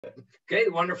Okay,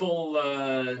 wonderful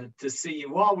to see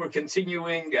you all. We're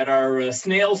continuing at our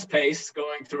snail's pace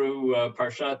going through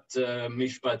Parshat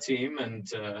Mishpatim, and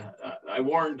I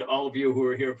warned all of you who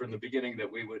were here from the beginning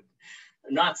that we would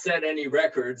not set any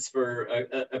records for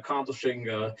accomplishing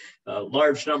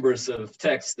large numbers of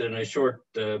text in a short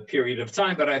period of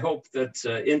time, but I hope that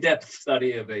in-depth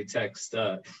study of a text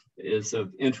is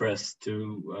of interest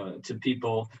to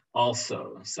people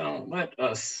also. So let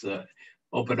us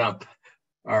open up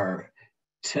our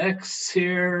texts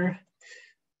here.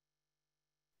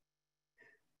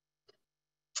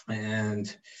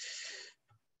 And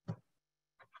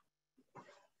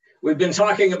we've been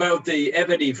talking about the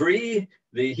Eved Ivri,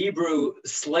 the Hebrew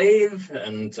slave,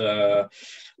 and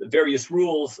various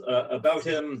rules about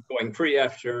him going free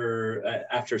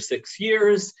after 6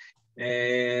 years.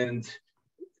 And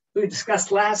we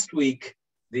discussed last week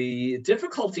the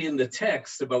difficulty in the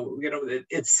text about,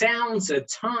 it sounds at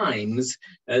times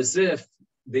as if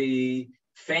the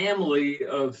family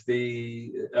of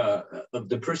the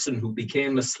person who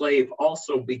became a slave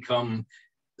also become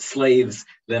slaves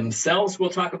themselves. We'll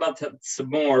talk about that some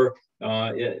more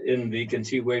in the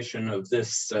continuation of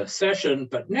this session,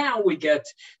 but now we get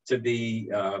to the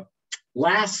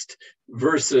last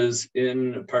verses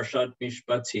in Parshat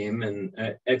Mishpatim in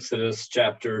Exodus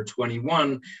chapter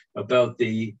 21 about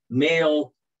the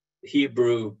male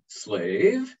Hebrew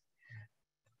slave.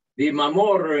 The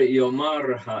Mamor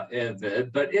Yomar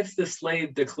Ha'eved, but if the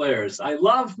slave declares, I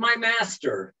love my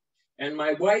master and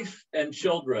my wife and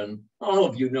children, all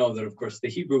of you know that, of course, the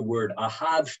Hebrew word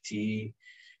ahavti,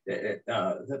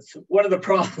 that's one of the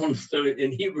problems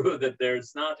in Hebrew, that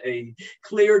there's not a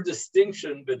clear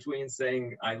distinction between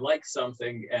saying I like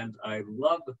something and I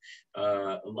love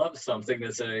something.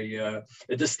 There's a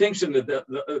distinction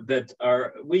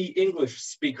that we English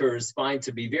speakers find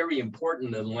to be very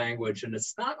important in language, and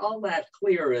it's not all that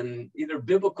clear in either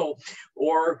biblical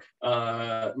or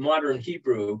modern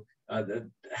Hebrew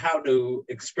how to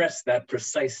express that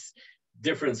precise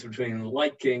difference between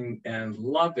liking and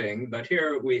loving. But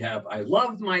here we have, I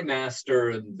love my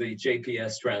master, the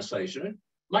JPS translation. It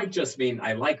might just mean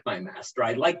I like my master.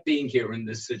 I like being here in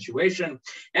this situation.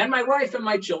 And my wife and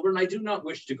my children, I do not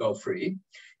wish to go free.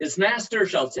 His master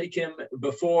shall take him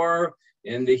before,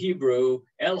 in the Hebrew,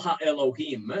 El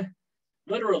Ha-Elohim,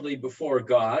 literally before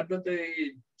God, but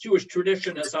the Jewish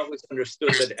tradition has always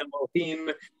understood that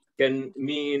Elohim can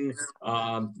mean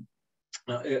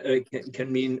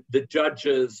can mean the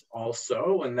judges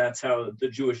also, and that's how the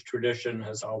Jewish tradition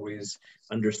has always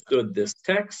understood this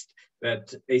text,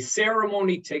 that a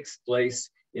ceremony takes place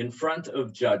in front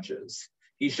of judges.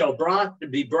 He shall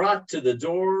be brought to the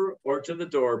door or to the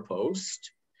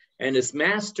doorpost, and his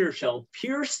master shall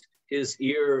pierce his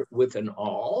ear with an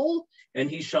awl,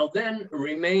 and he shall then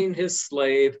remain his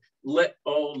slave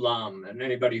le'olam. And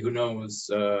anybody who knows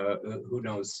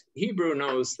Hebrew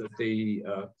knows that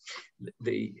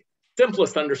the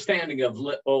simplest understanding of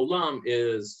le'olam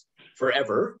is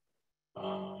forever,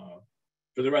 for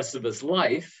the rest of his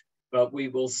life. But we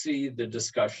will see the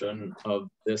discussion of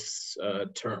this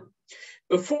term.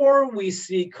 Before we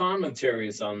see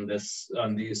commentaries on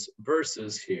these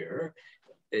verses here,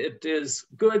 it is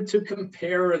good to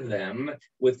compare them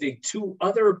with the two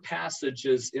other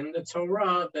passages in the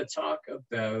Torah that talk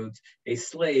about a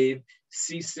slave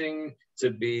ceasing to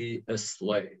be a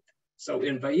slave. So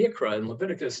in Vayikra, in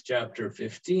Leviticus chapter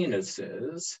 15, it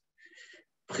says,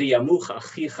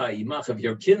 if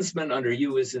your kinsman under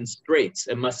you is in straits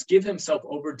and must give himself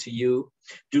over to you,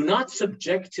 do not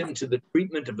subject him to the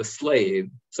treatment of a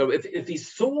slave. So if he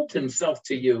sold himself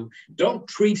to you, don't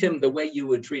treat him the way you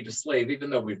would treat a slave, even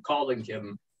though we're calling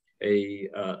him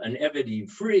an Eved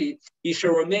Ivri. He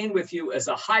shall remain with you as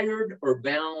a hired or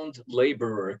bound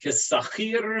laborer,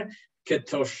 kesachir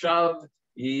ketoshav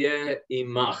yeh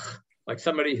imach, like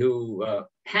somebody who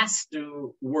has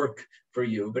to work for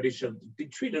you, but he should be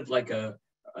treated like a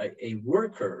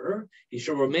worker. He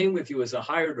shall remain with you as a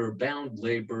hired or bound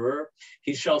laborer.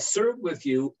 He shall serve with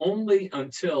you only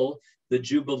until the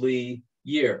Jubilee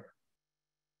year.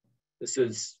 This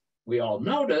is, we all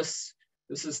notice,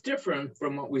 this is different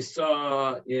from what we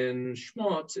saw in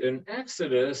Shmot, in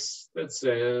Exodus, that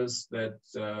says that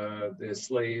the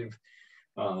slave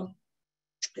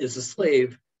is a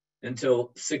slave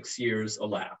until 6 years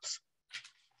elapse.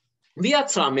 And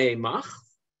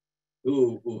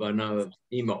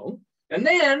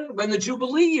then when the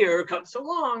Jubilee year comes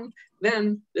along,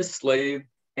 then the slave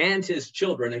and his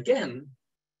children, again,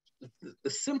 the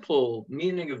simple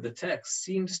meaning of the text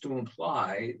seems to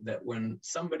imply that when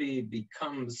somebody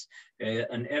becomes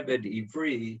an Eved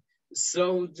Ivri,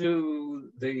 so do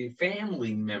the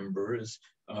family members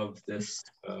of this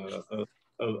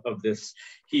of this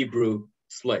Hebrew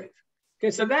slave.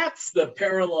 Okay, so that's the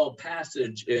parallel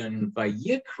passage in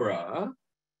Vayikra.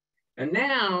 And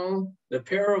now the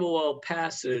parallel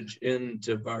passage in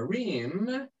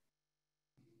Devarim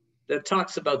that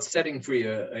talks about setting free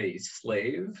a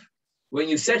slave. When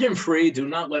you set him free, do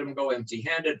not let him go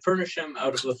empty-handed. Furnish him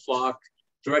out of the flock,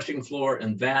 threshing floor,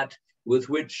 and that with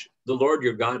which the Lord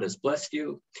your God has blessed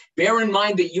you. Bear in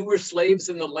mind that you were slaves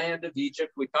in the land of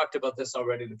Egypt. We talked about this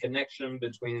already, the connection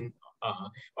between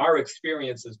our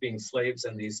experience as being slaves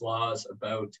and these laws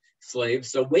about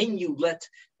slaves. So when you let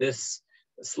this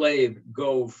slave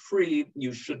go free,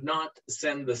 you should not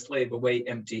send the slave away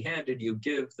empty-handed. You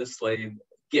give the slave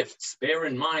gifts. Bear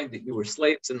in mind that you were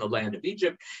slaves in the land of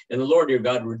Egypt, and the Lord your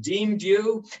God redeemed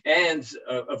you. And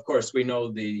of course, we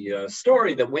know the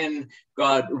story that when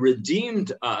God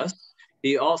redeemed us,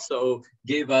 he also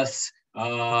gave us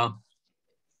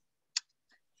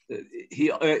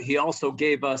he also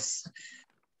gave us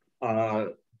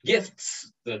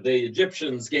gifts. The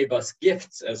Egyptians gave us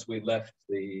gifts as we left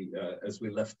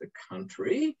the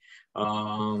country.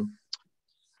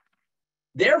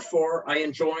 Therefore, I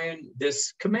enjoin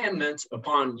this commandment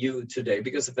upon you today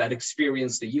because of that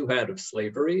experience that you had of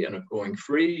slavery and of going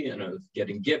free and of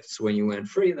getting gifts when you went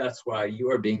free. That's why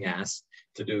you are being asked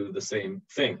to do the same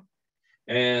thing.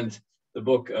 And the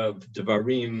book of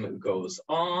Devarim goes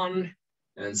on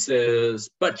and says,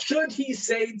 but should he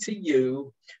say to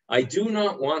you, I do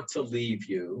not want to leave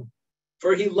you,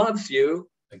 for he loves you,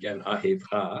 again,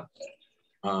 ahivcha,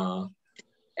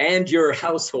 and your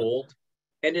household,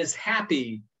 and is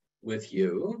happy with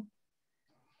you,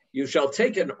 you shall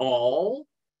take an awl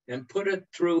and put it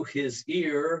through his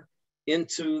ear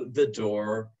into the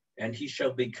door, and he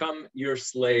shall become your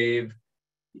slave.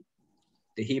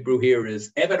 The Hebrew here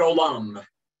is Eved Olam.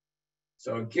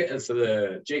 So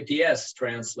the JPS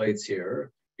translates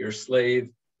here, your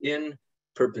slave in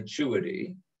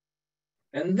perpetuity.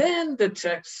 And then the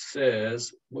text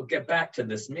says, we'll get back to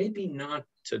this, maybe not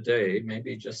today,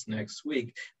 maybe just next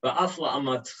week, but and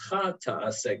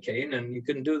you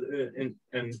can do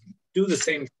and do the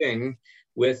same thing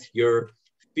with your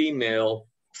female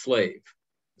slave.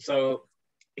 So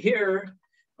here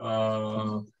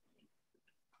the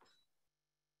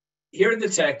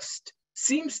text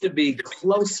seems to be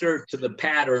closer to the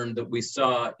pattern that we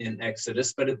saw in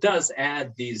Exodus, but it does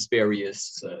add these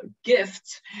various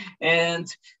gifts. And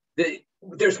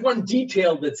there's one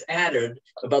detail that's added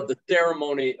about the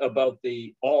ceremony, about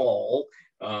the awl,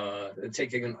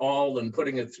 taking an awl and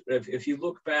putting it, if you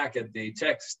look back at the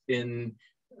text in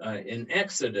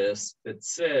Exodus, it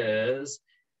says,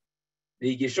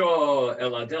 the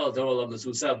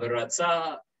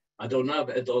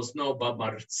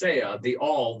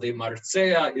awl, the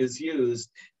martzea, is used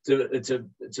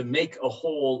to make a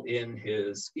hole in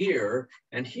his ear.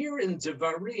 And here in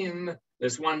Devarim,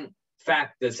 there's one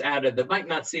fact that's added that might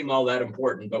not seem all that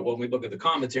important, but when we look at the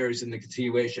commentaries in the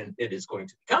continuation, it is going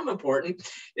to become important.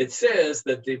 It says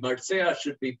that the martzea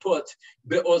should be put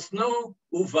be'osno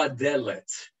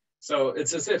uvadelet. So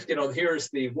it's as if, here's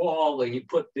the wall and you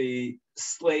put the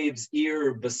slave's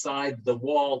ear beside the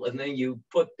wall, and then you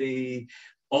put the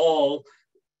awl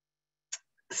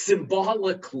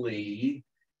symbolically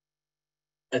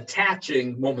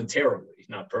attaching momentarily,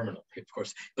 not permanently, of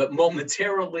course, but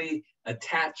momentarily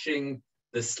attaching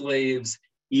the slave's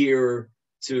ear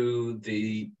to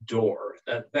the door.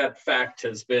 That fact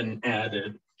has been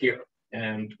added here,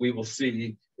 and we will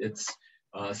see its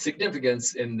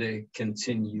significance in the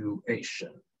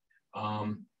continuation.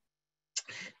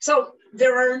 So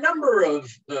there are a number of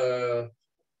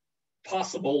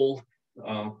possible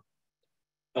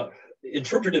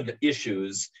interpretive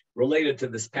issues related to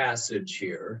this passage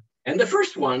here. And the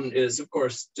first one is, of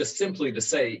course, just simply to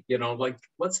say,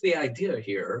 what's the idea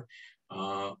here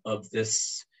of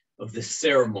this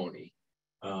ceremony?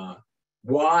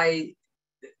 Why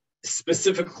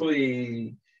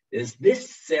specifically is this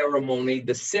ceremony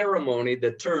the ceremony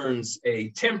that turns a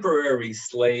temporary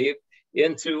slave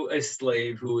into a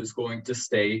slave who is going to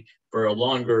stay for a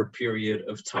longer period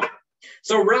of time?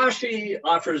 So Rashi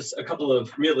offers a couple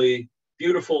of really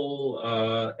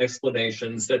beautiful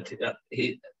explanations that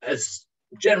as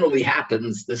generally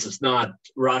happens, this is not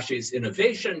Rashi's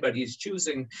innovation, but he's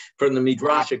choosing from the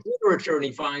Midrashic literature, and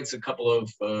he finds a couple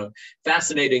of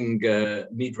fascinating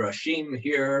Midrashim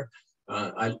here.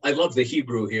 I love the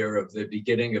Hebrew here of the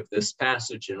beginning of this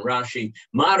passage in Rashi.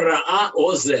 Ma ra'a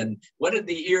ozen. What did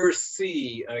the ears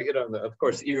see? Of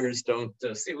course, ears don't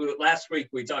see. Last week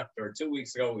we talked, or 2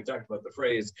 weeks ago, we talked about the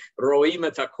phrase ro'im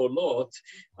et hakolot,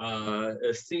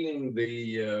 seeing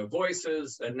the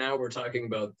voices, and now we're talking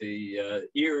about the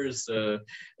ears,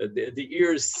 the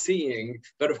ears seeing.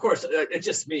 But of course, it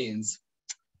just means,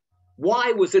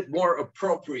 why was it more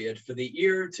appropriate for the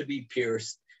ear to be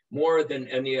pierced more than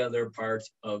any other part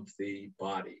of the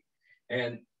body?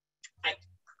 And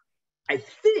I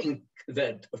think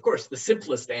that, of course, the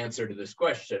simplest answer to this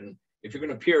question, if you're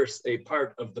going to pierce a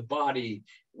part of the body,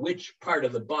 which part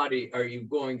of the body are you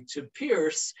going to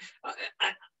pierce?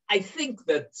 I think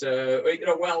that,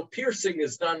 while piercing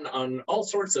is done on all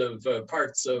sorts of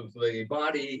parts of the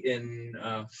body in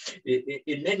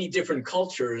many different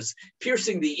cultures,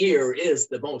 piercing the ear is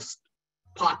the most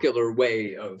popular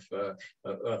way of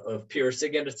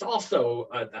piercing. And it's also,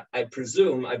 I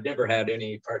presume, I've never had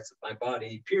any parts of my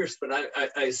body pierced, but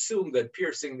I assume that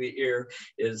piercing the ear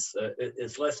is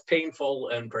less painful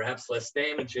and perhaps less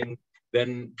damaging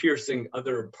than piercing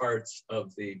other parts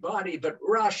of the body. But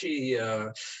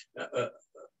Rashi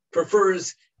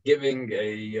prefers giving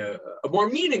a more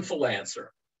meaningful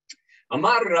answer.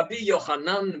 Amar Rabbi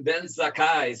Yochanan ben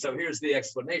Zakkai. So here's the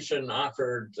explanation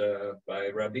offered by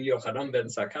Rabbi Yochanan ben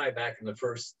Zakkai back in the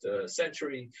first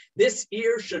century. This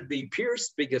ear should be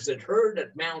pierced because it heard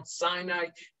at Mount Sinai,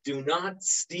 do not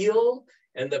steal,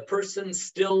 and the person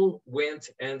still went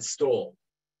and stole.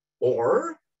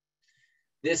 Or,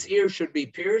 this ear should be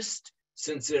pierced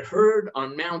since it heard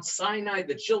on Mount Sinai,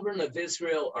 the children of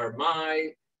Israel are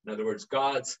my, in other words,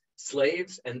 God's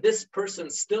slaves, and this person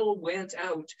still went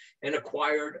out and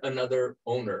acquired another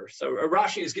owner. So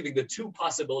Rashi is giving the two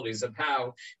possibilities of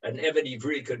how an Eved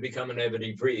Ivri could become an Eved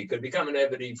Ivri. He could become an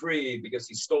Eved Ivri because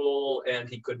he stole and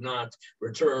he could not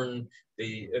return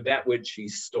that which he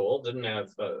stole, didn't have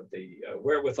the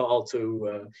wherewithal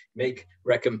to make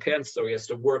recompense, so he has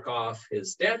to work off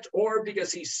his debt, or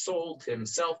because he sold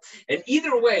himself. And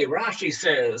either way, Rashi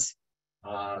says,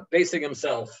 basing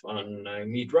himself on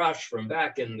Midrash from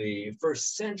back in the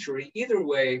first century, either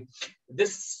way,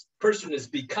 this person is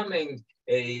becoming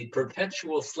a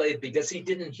perpetual slave because he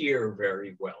didn't hear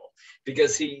very well,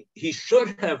 because he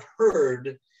should have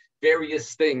heard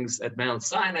various things at Mount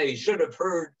Sinai. He should have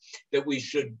heard that we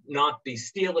should not be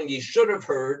stealing. He should have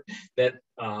heard that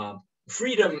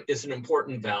freedom is an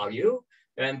important value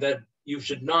and that you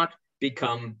should not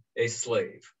become a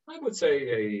slave. I would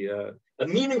say a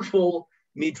meaningful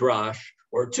midrash,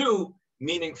 or two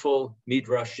meaningful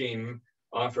midrashim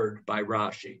offered by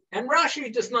Rashi. And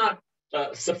Rashi does not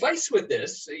suffice with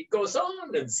this. He goes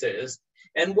on and says,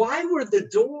 and why were the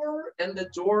door and the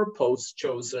doorpost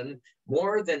chosen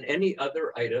more than any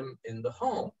other item in the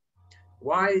home?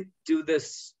 Why do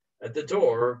this at the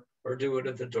door or do it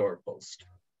at the doorpost?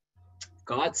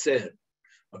 God said,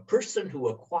 a person who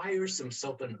acquires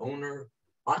himself an owner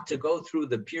ought to go through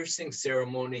the piercing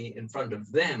ceremony in front of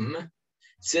them,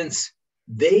 since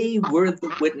they were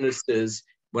the witnesses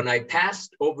when I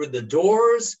passed over the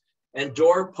doors and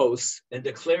doorposts and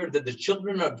declared that the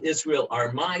children of Israel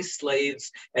are my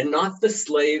slaves and not the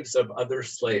slaves of other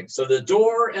slaves. So the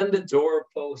door and the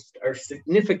doorpost are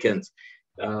significant.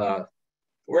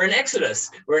 We're in Exodus.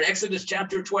 We're in Exodus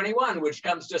chapter 21, which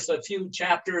comes just a few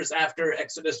chapters after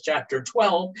Exodus chapter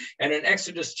 12. And in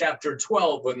Exodus chapter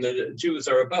 12, when the Jews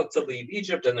are about to leave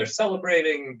Egypt and they're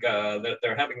celebrating,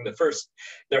 they're having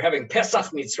Pesach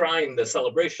Mitzrayim, the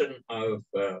celebration of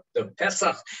the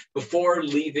Pesach before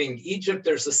leaving Egypt.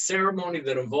 There's a ceremony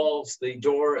that involves the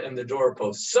door and the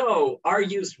doorpost. So,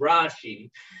 argues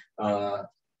Rashi, the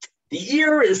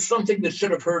ear is something that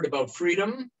should have heard about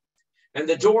freedom, and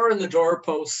the door and the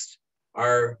doorpost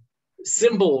are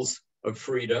symbols of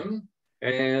freedom.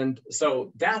 And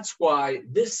so that's why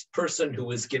this person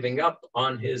who is giving up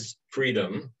on his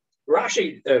freedom,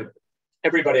 Rashi,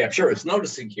 everybody I'm sure is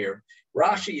noticing here,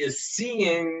 Rashi is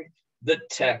seeing the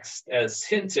text as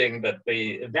hinting that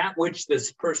that which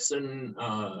this person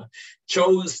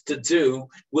chose to do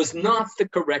was not the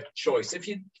correct choice. If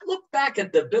you look back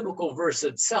at the biblical verse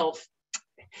itself,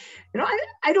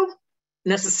 I don't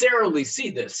necessarily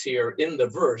see this here in the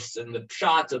verse, in the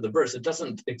shot of the verse. It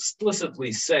doesn't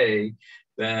explicitly say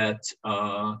that,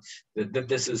 that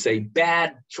this is a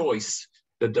bad choice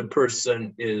that the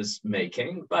person is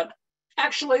making, but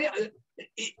actually,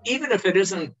 even if it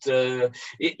isn't the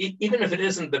pshat, even if it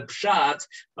isn't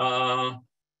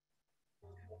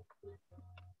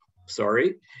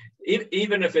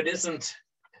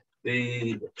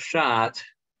the pshat,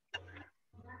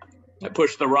 I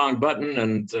pushed the wrong button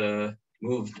and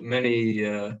moved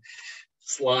many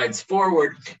slides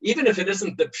forward. Even if it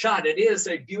isn't the pshat, it is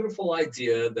a beautiful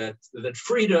idea that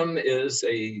freedom is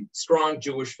a strong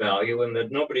Jewish value and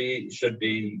that nobody should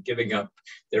be giving up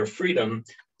their freedom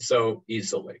so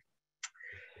easily.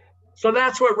 So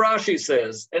that's what Rashi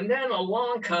says. And then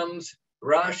along comes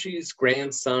Rashi's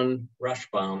grandson,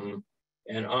 Rashbam,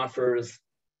 and offers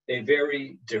a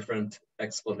very different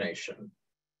explanation.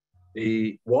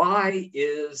 Why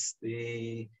is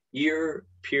the ear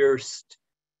pierced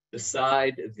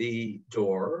beside the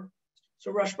door?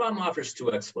 So Rashbam offers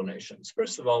two explanations.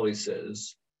 First of all, he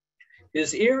says,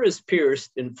 his ear is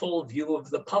pierced in full view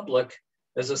of the public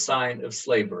as a sign of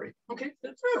slavery. Okay,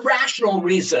 that's a rational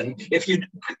reason. If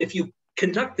you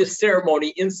conduct this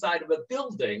ceremony inside of a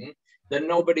building, then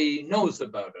nobody knows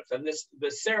about it. And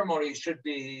the ceremony should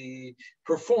be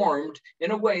performed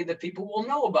in a way that people will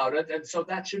know about it. And so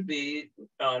that should be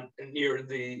near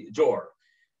the door.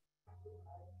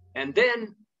 And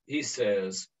then he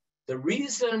says, the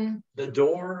reason the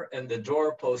door and the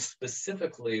doorpost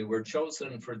specifically were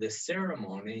chosen for this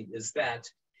ceremony is that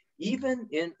even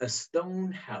in a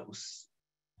stone house,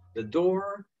 the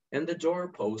door and the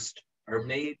doorpost are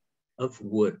made of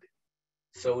wood.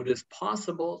 So it is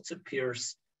possible to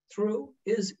pierce through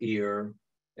his ear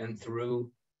and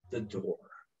through the door.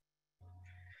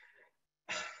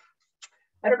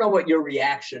 I don't know what your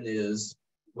reaction is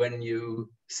when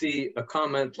you see a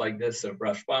comment like this of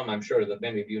Rashbam. I'm sure that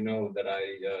many of you know that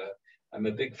I'm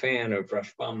a big fan of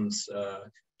Rashbam's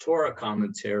Torah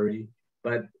commentary,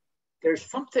 but there's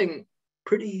something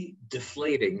pretty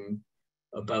deflating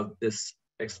about this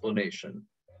explanation,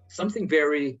 something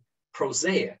very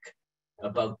prosaic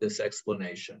about this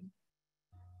explanation.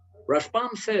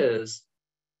 Rashbam says,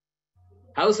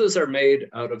 houses are made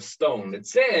out of stone. It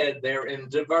said there in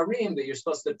Devarim that you're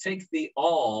supposed to take the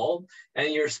awl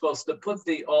and you're supposed to put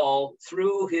the awl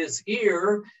through his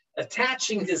ear,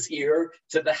 attaching his ear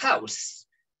to the house.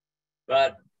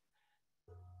 But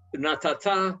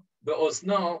natata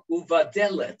be'ozno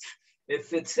uvadelet.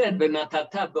 If it said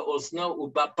benatata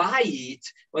be'ozno ubabayit,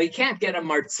 well, you can't get a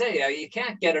martzea, you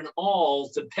can't get an awl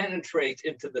to penetrate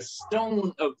into the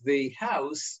stone of the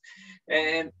house,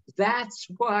 and that's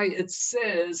why it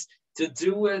says to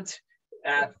do it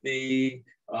at the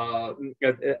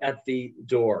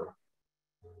door.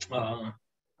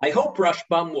 I hope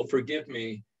Rashbam will forgive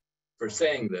me for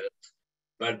saying this,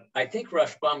 but I think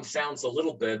Rashbam sounds a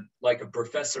little bit like a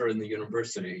professor in the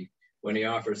university when he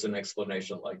offers an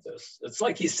explanation like this. It's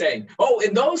like he's saying, oh,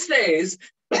 in those days,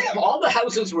 all the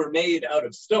houses were made out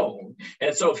of stone.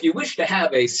 And so if you wish to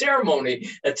have a ceremony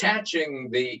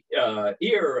attaching the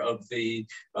ear of the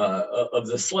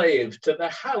slave to the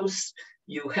house,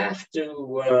 you have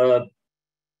to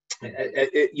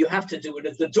do it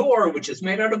at the door, which is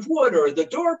made out of wood, or the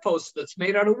doorpost that's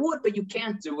made out of wood, but you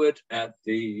can't do it at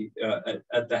the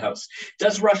house.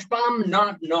 Does Rashbam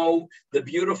not know the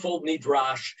beautiful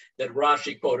midrash that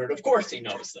Rashi quoted? Of course he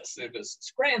knows this. It was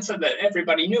his grandson that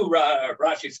everybody knew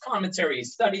Rashi's commentary. He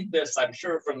studied this, I'm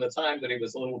sure, from the time that he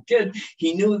was a little kid.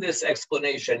 He knew this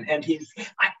explanation, and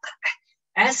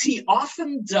as he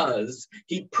often does,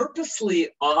 he purposely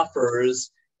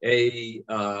offers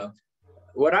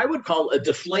what I would call a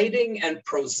deflating and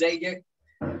prosaic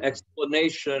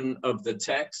explanation of the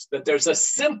text, that there's a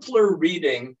simpler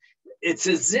reading. It's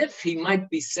as if he might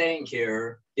be saying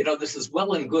here, you know, this is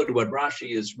well and good what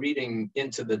Rashi is reading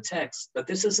into the text, but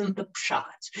this isn't the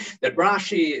pshat. That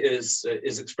Rashi is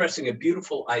expressing a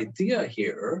beautiful idea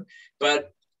here,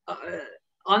 but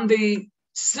on the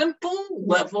simple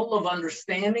level of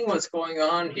understanding what's going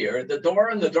on here, the door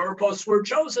and the doorposts were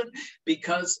chosen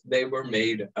because they were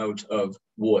made out of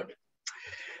wood.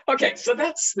 Okay, so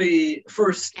that's the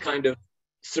first kind of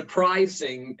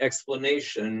surprising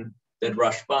explanation that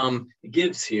Rashbam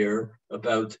gives here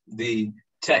about the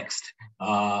text.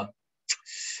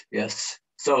 Yes.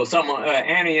 So someone,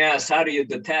 Annie asks, how do you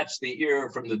detach the ear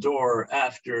from the door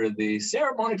after the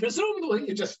ceremony? Presumably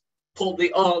you just pull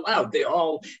the awl out. The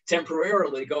awl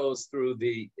temporarily goes through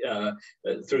the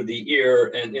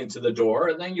ear and into the door,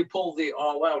 and then you pull the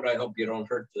awl out. I hope you don't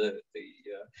hurt the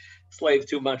slave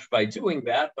too much by doing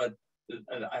that, but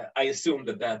I assume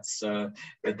that's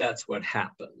what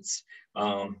happens.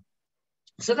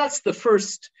 So that's the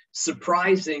first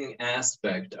surprising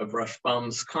aspect of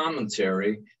Rashbam's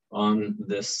commentary on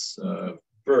this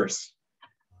verse.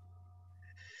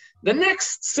 The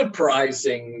next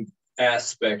surprising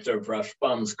aspect of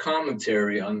Rashbam's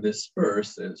commentary on this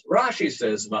verse is Rashi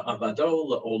says, Va'avado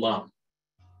la'olam.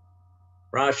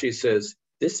 Rashi says,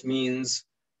 this means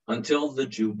until the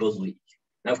Jubilee.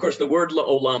 Now, of course, the word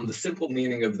la'olam, the simple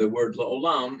meaning of the word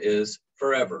la'olam is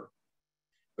forever.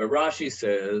 But Rashi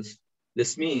says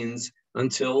this means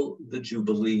until the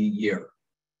Jubilee year.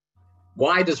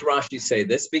 Why does Rashi say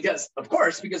this? Because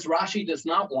Rashi does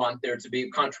not want there to be a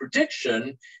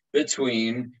contradiction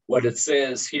between what it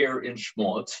says here in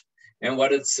Shmot and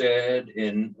what it said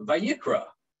in Vayikra.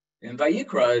 In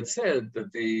Vayikra, it said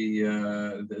that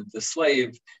the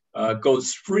slave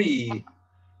goes free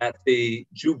at the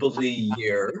Jubilee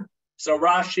year. So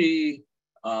Rashi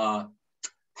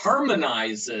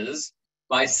harmonizes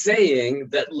by saying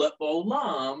that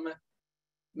le'olam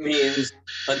means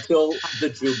until the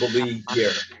Jubilee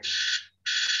year.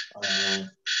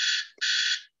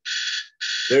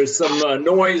 There's some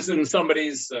noise in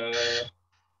somebody's.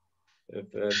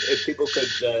 If people could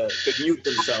mute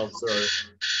themselves, or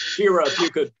Shira, if you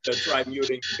could try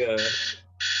muting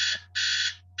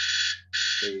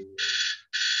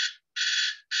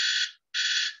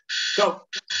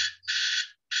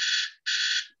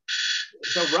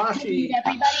So Rashi.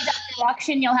 Everybody, Dr.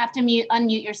 Lockshin, you'll have to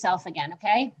unmute yourself again,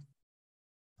 okay?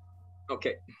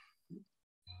 Okay.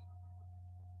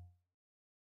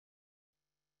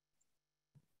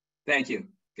 Thank you.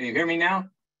 Can you hear me now?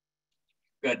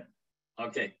 Good.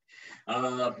 Okay.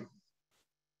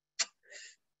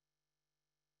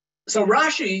 So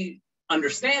Rashi,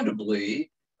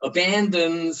 understandably,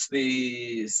 abandons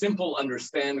the simple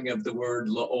understanding of the word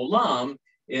la'olam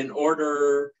in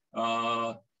order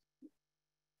not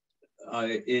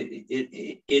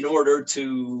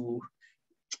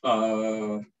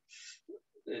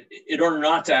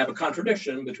to have a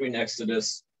contradiction between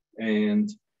Exodus and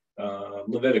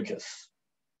Leviticus.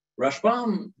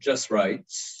 Rashbam just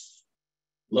writes,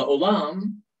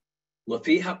 La'olam,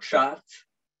 Lafi Hakshat,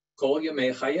 Kol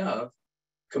Yamei Chayav,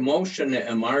 Kamo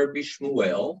shene'emar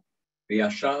b'Shmuel,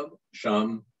 v'yashav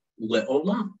sham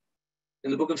le'olam.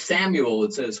 In the book of Samuel,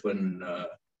 it says when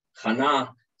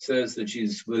Hannah says that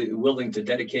she's willing to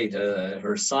dedicate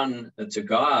her son to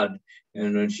God,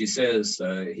 and when she says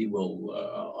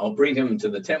I'll bring him to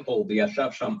the temple,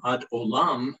 v'yashav sham ad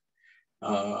olam,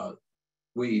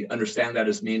 we understand that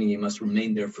as meaning he must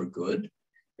remain there for good.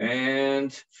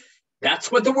 And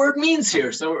that's what the word means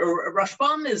here. So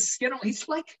Rashbam is, he's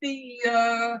like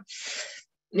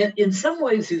in some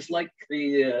ways, he's like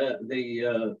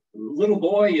the little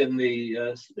boy in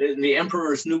the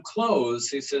emperor's new clothes.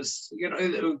 He says,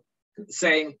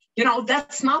 saying,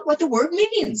 that's not what the word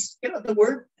means. The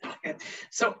word.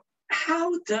 So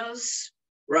how does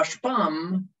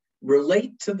Rashbam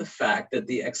relate to the fact that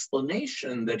the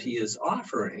explanation that he is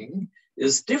offering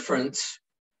is different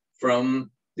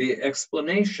from the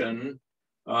explanation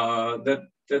that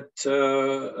the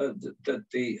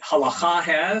halacha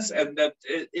has, and that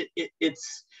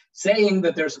it's saying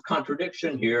that there's a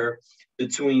contradiction here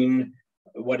between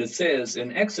what it says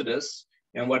in Exodus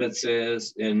and what it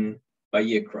says in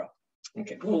Vayikra.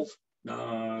 Okay, well,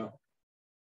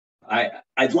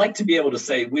 I'd like to be able to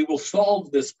say we will solve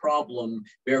this problem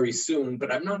very soon,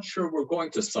 but I'm not sure we're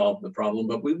going to solve the problem,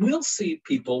 but we will see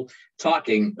people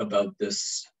talking about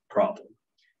this problem.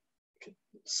 Okay,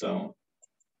 so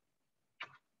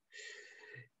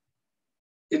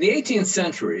in the 18th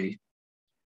century,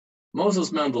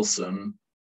 Moses Mendelssohn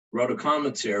wrote a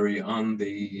commentary on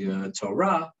the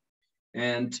Torah,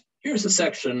 and here's a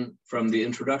section from the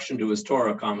introduction to his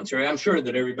Torah commentary. I'm sure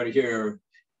that everybody here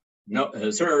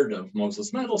has heard of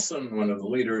Moses Mendelssohn, one of the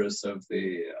leaders of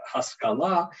the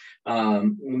Haskalah,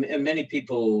 and many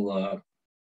people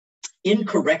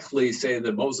incorrectly say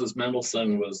that Moses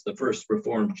Mendelssohn was the first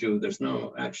Reformed Jew. There's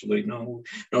no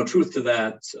truth to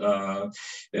that,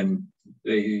 and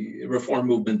the Reform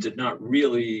movement did not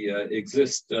really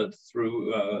exist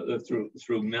through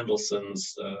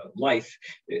Mendelssohn's life,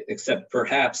 except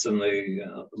perhaps in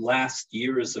the last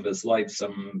years of his life,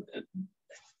 some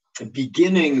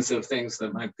beginnings of things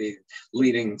that might be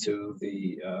leading to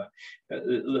the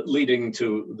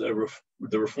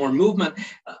Reform movement.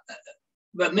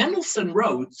 But Mendelssohn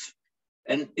wrote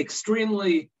an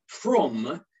extremely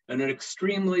frum and an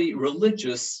extremely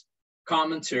religious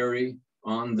commentary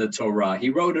on the Torah. He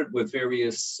wrote it with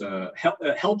various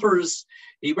helpers.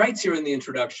 He writes here in the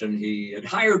introduction, he had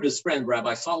hired his friend,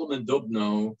 Rabbi Solomon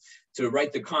Dubno, to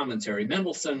write the commentary.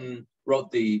 Mendelssohn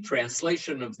wrote the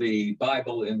translation of the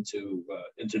Bible into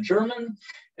German,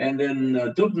 and then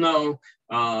Dubno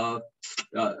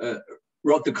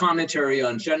wrote the commentary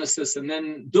on Genesis, and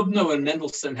then Dubno and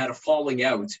Mendelssohn had a falling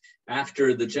out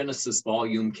after the Genesis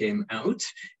volume came out,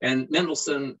 and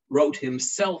Mendelssohn wrote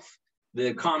himself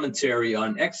the commentary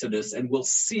on Exodus, and we'll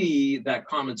see that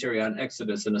commentary on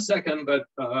Exodus in a second. But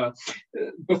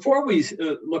before we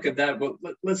look at that,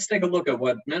 let's take a look at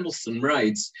what Mendelssohn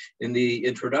writes in the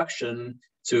introduction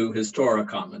to his Torah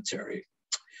commentary.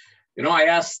 You know, I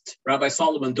asked Rabbi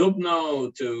Solomon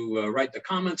Dubno to write the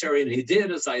commentary, and he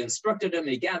did as I instructed him.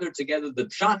 He gathered together the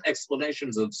pshat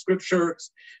explanations of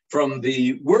scriptures from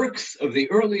the works of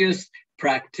the earliest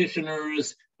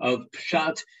practitioners of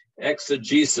pshat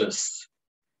exegesis,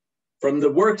 from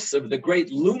the works of the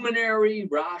great luminary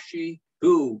Rashi,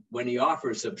 who, when he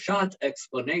offers a pshat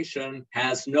explanation,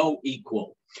 has no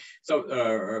equal.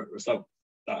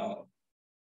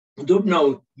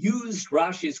 Dubno used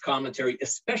Rashi's commentary,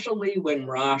 especially when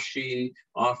Rashi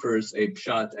offers a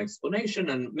pshat explanation,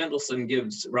 and Mendelssohn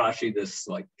gives Rashi this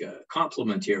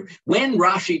compliment here. When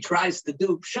Rashi tries to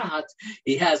do pshat,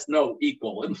 he has no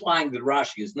equal, implying that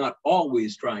Rashi is not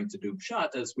always trying to do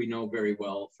pshat, as we know very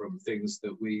well from things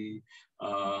that we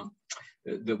saw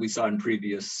in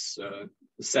previous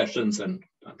sessions, and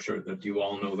I'm sure that you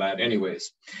all know that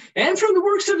anyways. And from the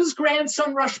works of his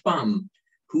grandson Rashbam,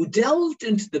 who delved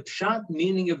into the pshat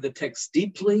meaning of the text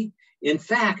deeply, in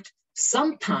fact,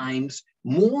 sometimes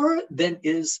more than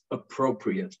is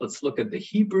appropriate. Let's look at the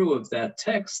Hebrew of that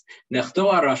text.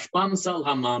 Nechtoa Rashbam zal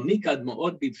hama'amik ad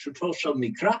ma'od b'pshuto shel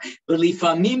mikra,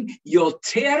 v'lifamim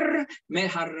yoter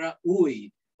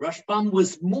mehara'ui. Rashbam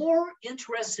was more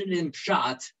interested in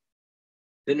pshat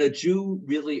than a Jew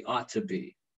really ought to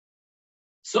be.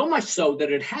 So much so that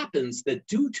it happens that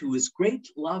due to his great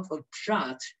love of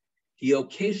pshat, he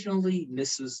occasionally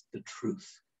misses the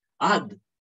truth. Ad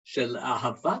shel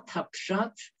ahavat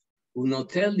hapshat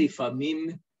unoter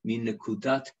lifamim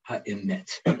minekudat ha'emet.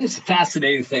 It's a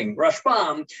fascinating thing.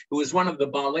 Rashbam, who is one of the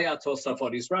Baalei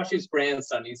HaTosafot, he's Rashi's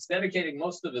grandson. He's dedicating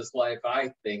most of his life,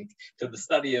 I think, to the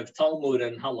study of Talmud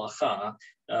and Halacha,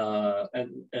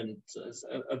 and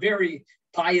a very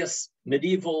pious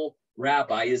medieval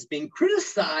rabbi is being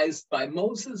criticized by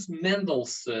Moses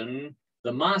Mendelssohn,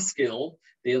 the Maskil,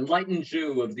 the enlightened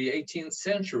Jew of the 18th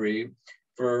century,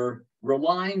 for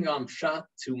relying on pshat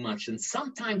too much. And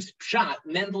sometimes pshat,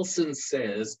 Mendelssohn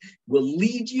says, will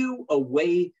lead you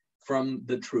away from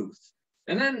the truth.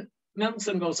 And then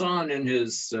Mendelssohn goes on in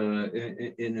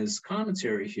his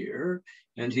commentary here,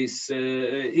 and he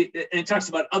talks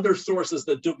about other sources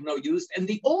that Dubno used, and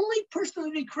the only person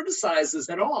that he criticizes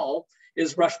at all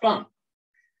is Rashbam.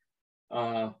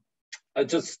 I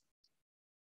just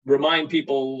remind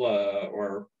people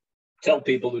or tell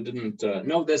people who didn't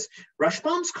know this,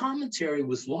 Rashbam's commentary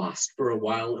was lost for a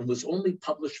while and was only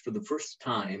published for the first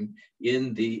time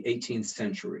in the 18th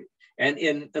century. And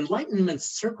in Enlightenment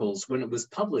circles, when it was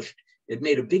published, it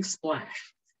made a big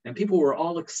splash. And people were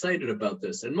all excited about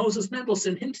this. And Moses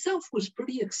Mendelssohn himself was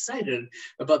pretty excited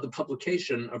about the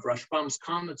publication of Rashbam's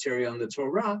commentary on the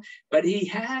Torah, but he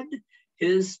had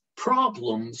his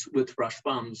problems with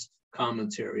Rashbam's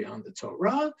commentary on the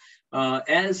Torah,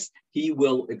 as he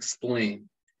will explain.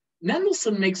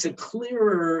 Mendelssohn makes it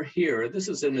clearer here. This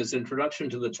is in his introduction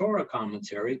to the Torah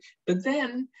commentary, but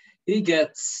then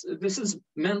this is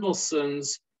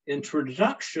Mendelssohn's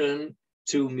introduction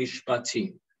to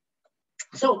Mishpatim.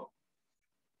 So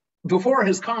before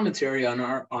his commentary on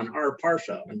our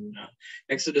Parsha, in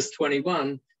Exodus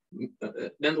 21,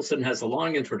 Mendelssohn has a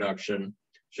long introduction.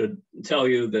 Should tell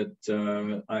you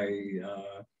that I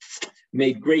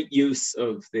made great use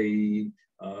of the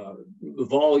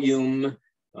volume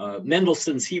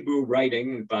Mendelssohn's Hebrew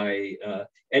Writing by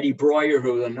Eddie Breuer,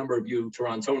 who a number of you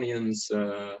Torontonians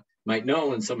might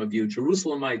know, and some of you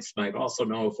Jerusalemites might also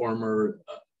know, a former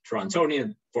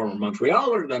Torontonian, former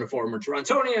Montrealer, then a former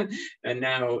Torontonian, and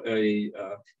now a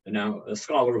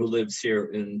scholar who lives here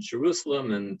in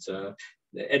Jerusalem. And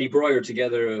Eddie Breuer,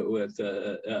 together with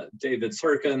David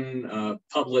Sirkin,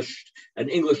 published an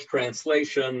English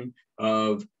translation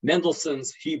of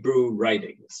Mendelssohn's Hebrew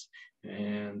writings.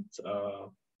 And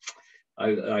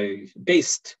I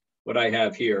based what I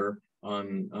have here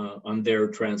on their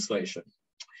translation.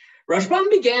 Rashbam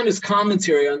began his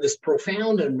commentary on this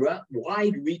profound and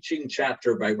wide-reaching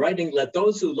chapter by writing, "Let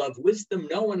those who love wisdom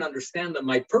know and understand that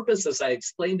my purpose, as I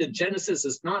explained in Genesis,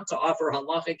 is not to offer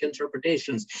halachic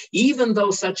interpretations, even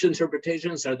though such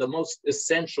interpretations are the most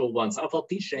essential ones. And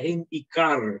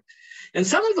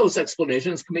some of those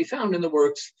explanations can be found in the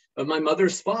works of my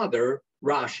mother's father,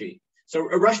 Rashi." So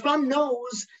Rashbam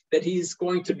knows that he's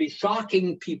going to be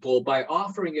shocking people by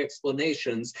offering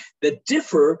explanations that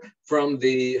differ from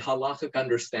the halachic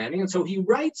understanding. And so he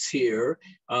writes here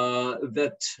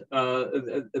that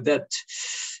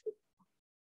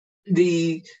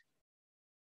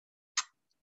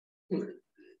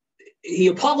he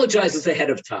apologizes ahead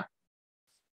of time.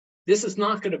 This is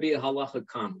not going to be a halachic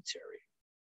commentary.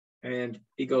 And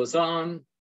he goes on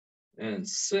and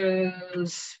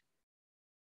says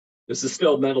This is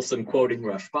still Mendelssohn quoting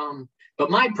Rashbam.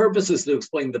 But my purpose is to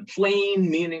explain the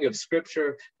plain meaning of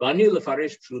scripture.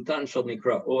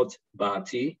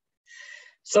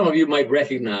 Some of you might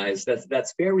recognize that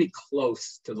that's very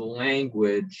close to the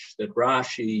language that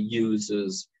Rashi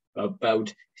uses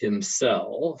about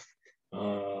himself.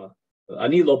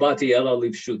 Ani lo bati ela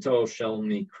livshuto shel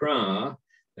mikra.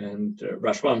 And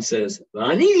Rashbam says,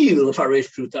 I'm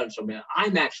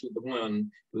actually the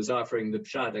one who's offering the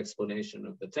pshat explanation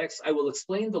of the text. I will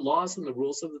explain the laws and the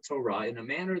rules of the Torah in a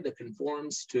manner that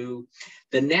conforms to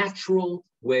the natural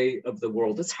way of the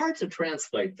world. It's hard to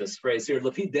translate this phrase here,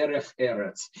 lefi derech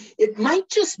eretz. It might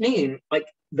just mean like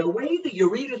the way that you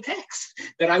read a text,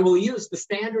 that I will use the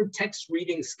standard text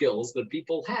reading skills that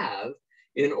people have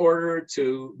in order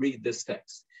to read this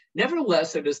text.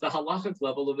 Nevertheless, it is the halachic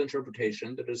level of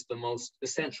interpretation that is the most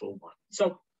essential one.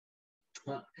 So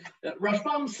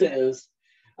Rashbam says,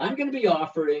 I'm going to be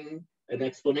offering an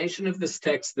explanation of this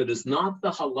text that is not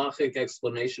the halachic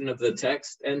explanation of the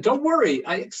text. And don't worry,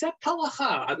 I accept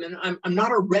halacha. I mean, I'm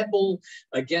not a rebel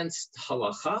against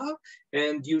halacha,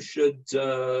 and you should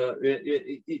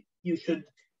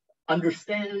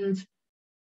understand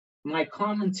my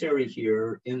commentary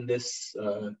here in this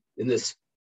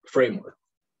framework.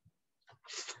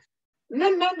 And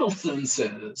then Mendelssohn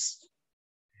says,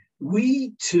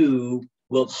 we too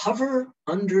will hover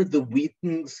under the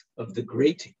wings of the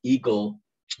great eagle.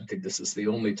 I think this is the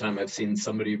only time I've seen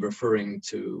somebody referring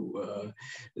to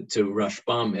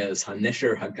Rashbam as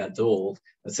Hanesher Hagadol.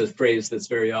 That's a phrase that's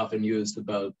very often used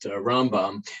about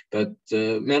Rambam, but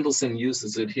Mendelssohn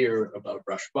uses it here about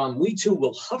Rashbam. We too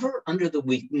will hover under the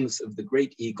wings of the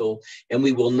great eagle, and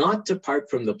we will not depart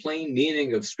from the plain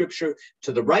meaning of scripture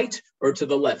to the right or to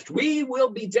the left. We will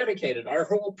be dedicated. Our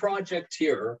whole project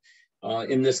here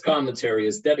in this commentary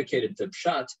is dedicated to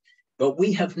Pshat, but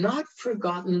we have not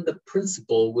forgotten the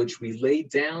principle which we laid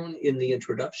down in the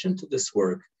introduction to this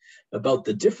work about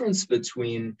the difference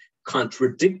between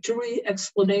contradictory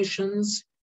explanations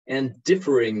and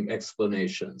differing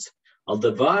explanations. Al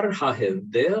davar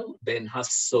hahevdel ben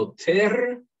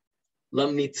hasoter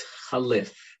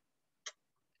lamitchalef.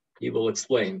 He will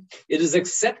explain. It is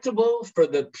acceptable for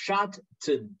the pshat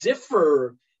to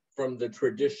differ from the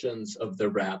traditions of the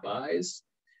rabbis,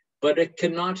 but it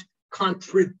cannot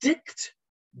contradict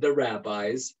the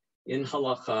rabbis in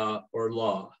halakha or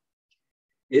law.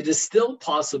 It is still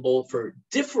possible for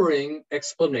differing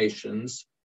explanations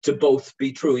to both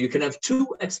be true. You can have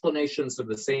two explanations of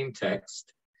the same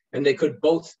text, and they could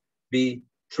both be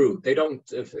true. They don't,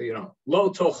 lo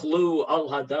tochlu al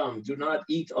hadam, do not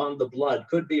eat on the blood,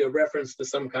 could be a reference to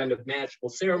some kind of magical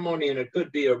ceremony, and it could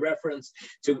be a reference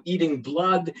to eating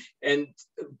blood, and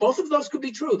both of those could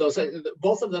be true.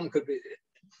 Both of them could be.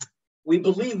 We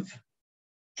believe,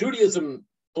 Judaism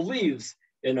believes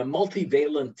in a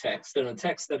multivalent text, and a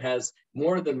text that has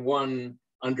more than one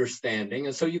understanding.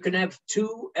 And so you can have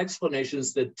two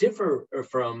explanations that differ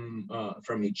from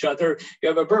each other. You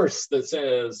have a verse that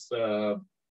says,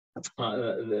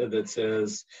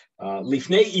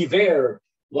 Lifnei iver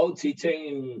lo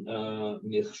titein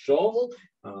michshol.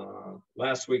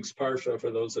 Last week's parsha,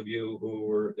 for those of you who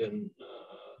were in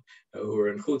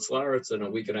Chutz La'aretz, and a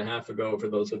week and a half ago, for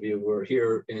those of you who are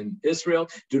here in Israel,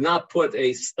 do not put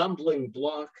a stumbling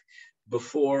block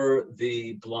before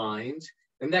the blind.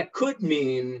 And that could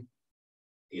mean,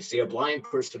 you see a blind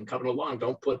person coming along,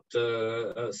 don't put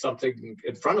something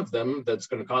in front of them that's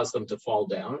going to cause them to fall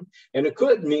down. And it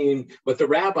could mean what the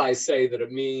rabbis say, that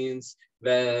it means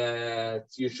that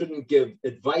you shouldn't give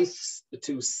advice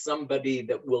to somebody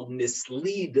that will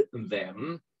mislead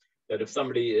them. That if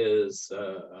somebody is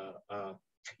iver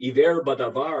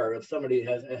badavar, if somebody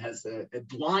has a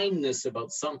blindness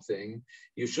about something,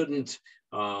 you shouldn't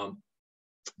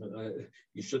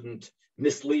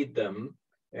mislead them.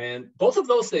 And both of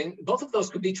those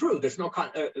could be true. There's no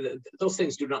those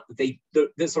things do not.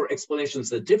 These are explanations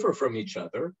that differ from each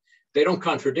other. They don't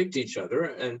contradict each other.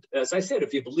 And as I said,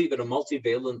 if you believe in a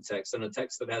multivalent text and a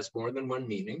text that has more than one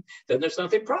meaning, then there's no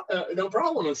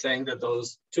problem in saying that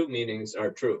those two meanings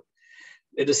are true.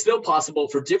 It is still possible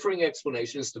for differing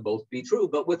explanations to both be true,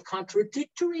 but with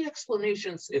contradictory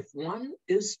explanations, if one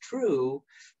is true,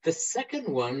 the second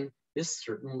one is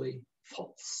certainly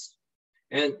false.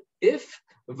 And if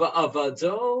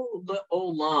va'avado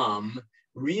le'olam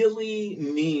really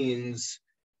means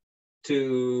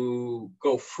to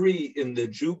go free in the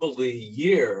Jubilee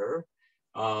year,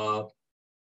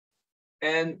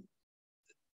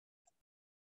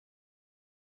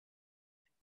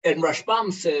 And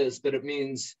Rashbam says that it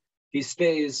means he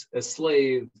stays a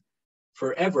slave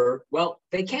forever. Well,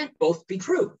 they can't both be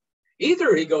true.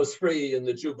 Either he goes free in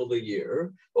the Jubilee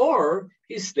year, or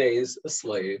he stays a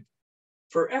slave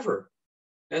forever.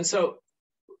 And so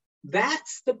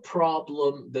that's the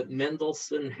problem that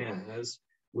Mendelssohn has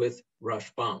with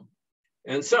Rashbam.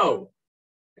 And so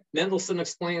Mendelssohn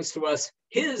explains to us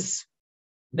his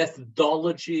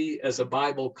methodology as a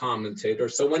Bible commentator.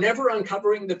 So whenever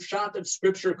uncovering the pshat of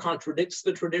scripture contradicts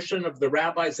the tradition of the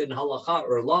rabbis in halacha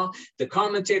or law, the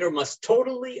commentator must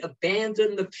totally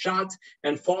abandon the pshat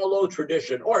and follow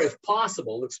tradition, or if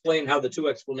possible, explain how the two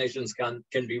explanations can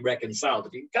be reconciled.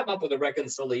 If you come up with a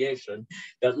reconciliation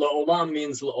that la'olam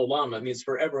means la'olam, it means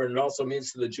forever, and it also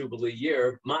means to the Jubilee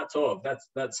year, ma tov,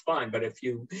 that's fine. But if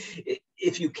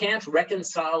you can't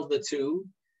reconcile the two,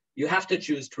 you have to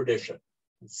choose tradition.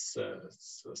 It's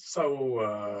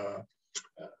so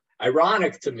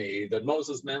ironic to me that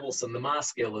Moses Mendelssohn, the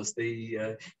Maskil, is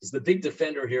the big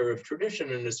defender here of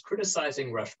tradition and is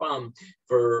criticizing Rashbam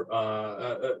for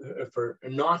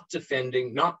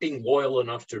not being loyal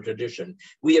enough to tradition.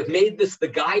 We have made this the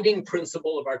guiding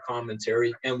principle of our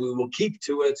commentary, and we will keep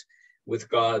to it with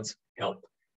God's help.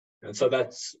 And so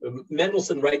that's,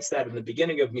 Mendelssohn writes that in the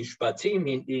beginning of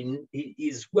Mishpatim.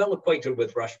 He's well acquainted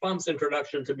with Rashbam's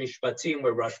introduction to Mishpatim,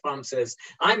 where Rashbam says,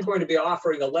 I'm going to be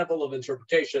offering a level of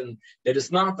interpretation that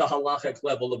is not the halachic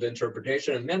level of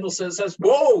interpretation. And Mendelssohn says,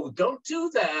 whoa, don't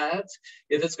do that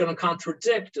if it's going to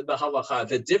contradict the halacha.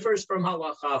 If it differs from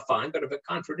halacha, fine, but if it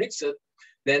contradicts it,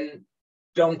 then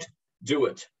don't do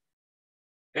it.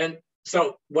 And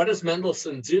so what does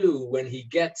Mendelssohn do when he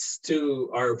gets to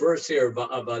our verse here,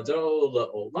 Va'avado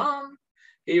la'olam?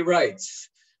 He writes,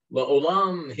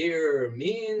 la'olam here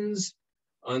means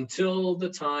until the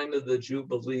time of the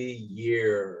Jubilee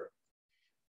year.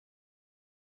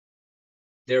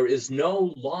 There is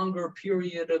no longer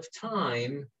period of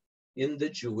time in the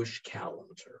Jewish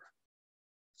calendar.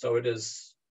 So it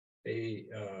is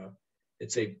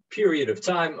it's a period of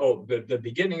time, the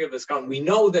beginning of this count. We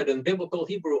know that in biblical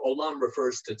Hebrew, olam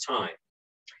refers to time.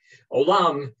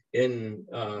 Olam in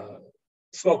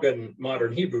spoken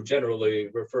modern Hebrew generally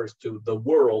refers to the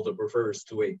world, it refers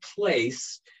to a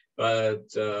place, but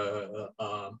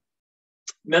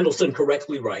Mendelssohn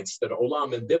correctly writes that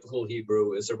olam in biblical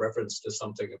Hebrew is a reference to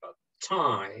something about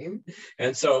time.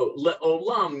 And so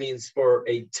olam means for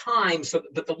a time, so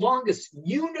that the longest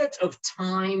unit of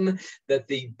time that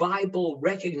the Bible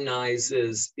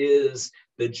recognizes is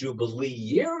the Jubilee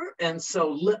year. And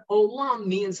so olam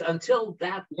means until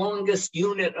that longest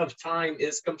unit of time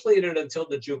is completed, until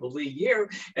the Jubilee year.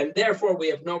 And therefore we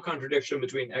have no contradiction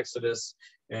between Exodus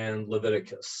and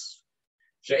Leviticus.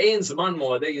 There's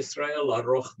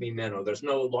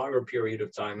no longer period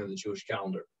of time in the Jewish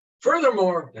calendar.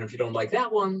 Furthermore, and if you don't like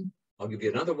that one, I'll give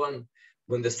you another one.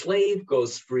 When the slave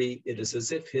goes free, it is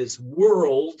as if his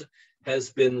world has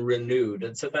been renewed.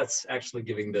 And so that's actually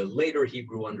giving the later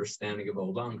Hebrew understanding of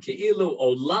olam. Ke'ilu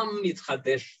olam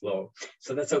mitchadesh lo.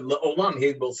 So that's olam.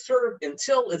 He will serve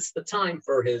until it's the time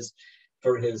for his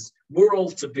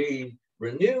world to be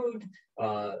renewed.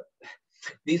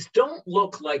 These don't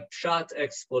look like pshat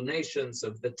explanations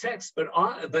of the text, but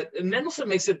Mendelssohn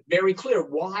makes it very clear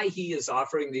why he is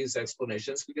offering these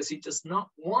explanations, because he does not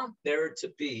want there to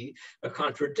be a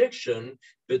contradiction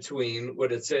between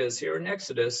what it says here in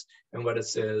Exodus and what it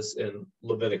says in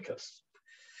Leviticus.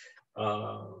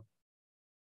 And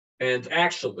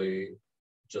actually,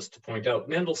 just to point out,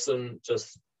 Mendelssohn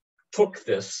just took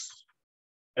this.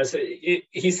 As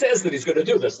he says that he's going to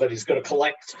do this, that he's going to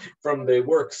collect from the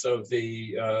works of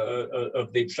the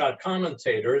pshat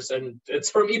commentators, and it's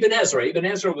from Ibn Ezra. Ibn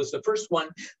Ezra was the first one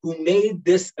who made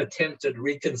this attempted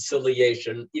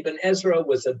reconciliation. Ibn Ezra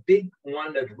was a big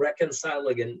one at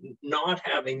reconciling and not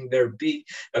having there be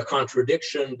a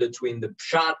contradiction between the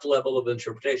pshat level of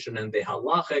interpretation and the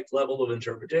halachic level of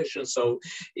interpretation. So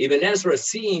Ibn Ezra,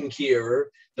 seeing here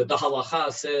that the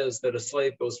halacha says that a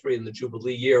slave goes free in the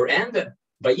Jubilee year, and that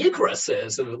Vayikra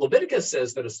says, and Leviticus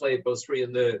says that a slave goes free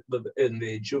in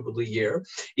the Jubilee year,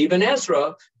 Ibn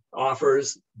Ezra offered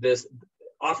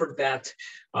that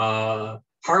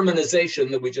harmonization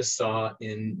that we just saw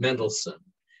in Mendelssohn.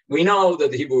 We know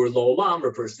that the Hebrew word lo-olam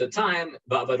refers to time,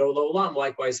 but lo-olam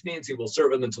likewise means he will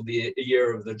serve him until the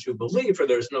year of the Jubilee, for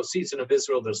there's no season of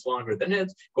Israel that's longer than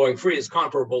it. Going free is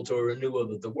comparable to a renewal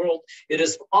of the world. It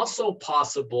is also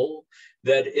possible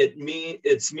that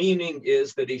its meaning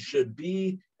is that he should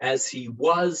be as he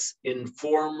was in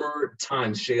former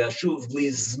times. Sheyashuv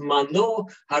lizmano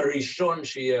harishon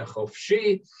sheyeh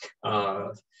chofshi.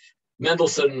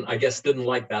 Mendelssohn, I guess, didn't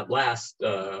like that last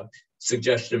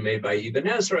suggestion made by Ibn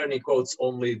Ezra, and he quotes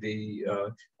only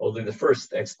the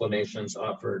first explanations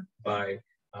offered by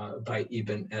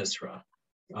Ibn Ezra.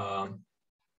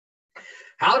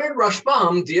 How did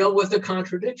Rashbam deal with the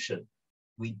contradiction?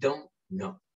 We don't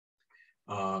know.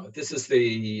 This is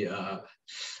the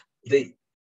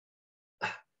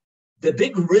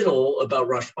big riddle about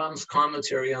Rashbam's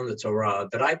commentary on the Torah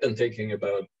that I've been thinking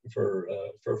about for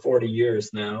 40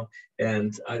 years now,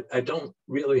 and I don't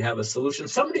really have a solution.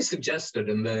 Somebody suggested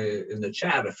in the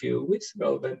chat a few weeks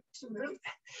ago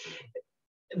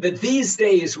that these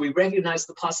days we recognize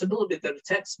the possibility that a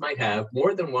text might have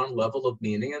more than one level of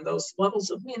meaning, and those levels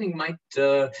of meaning might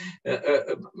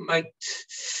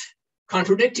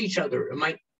contradict each other. It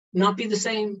might not be the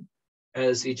same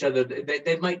as each other.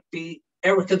 They might be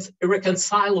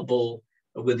irreconcilable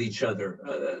with each other.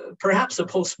 Perhaps a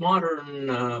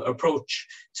postmodern approach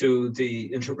to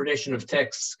the interpretation of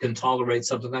texts can tolerate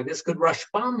something like this. Could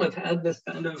Rashbam have had this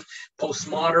kind of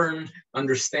postmodern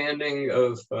understanding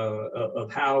of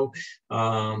how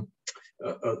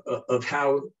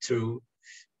to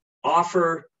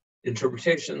offer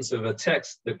interpretations of a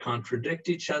text that contradict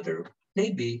each other?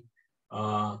 Maybe,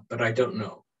 but I don't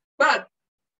know. But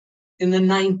in the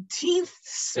 19th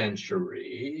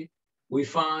century, we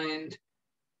find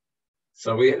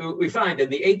in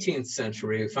the 18th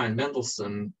century, we find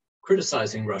Mendelssohn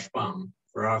criticizing Rashbam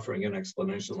for offering an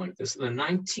explanation like this. In the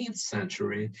 19th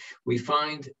century, we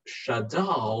find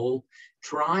Shadal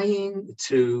trying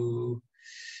to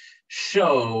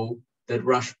show that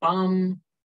Rashbam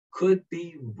could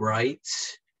be right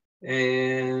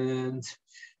and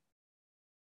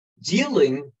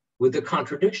dealing with the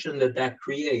contradiction that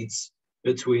creates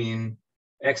between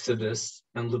Exodus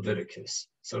and Leviticus.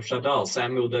 So Shadal,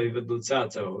 Samuel David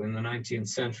Luzzatto, in the 19th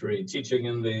century, teaching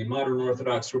in the Modern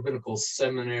Orthodox Rabbinical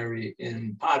Seminary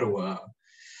in Padua,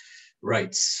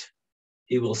 writes,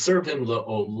 he will serve him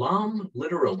le'olam,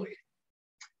 literally.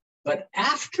 But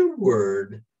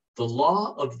afterward, the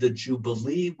law of the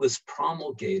Jubilee was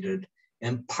promulgated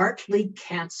and partly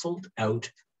canceled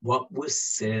out what was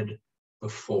said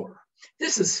before.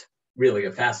 This is really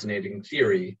a fascinating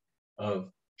theory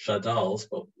of Shadal's,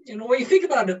 but when you think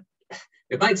about it,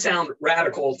 it might sound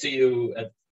radical to you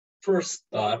at first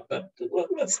thought, but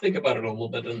let's think about it a little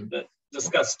bit and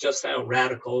discuss just how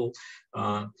radical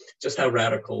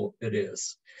it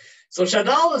is. So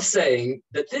Shadal is saying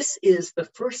that this is the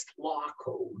first law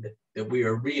code that we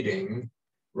are reading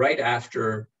right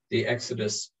after the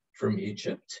Exodus from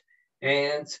Egypt,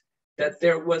 and that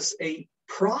there was a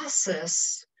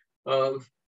process of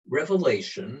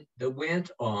revelation that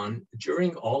went on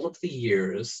during all of the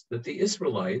years that the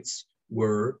Israelites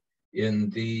were in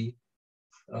the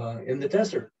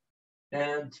desert.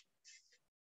 And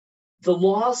the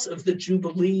laws of the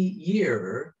Jubilee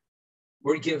year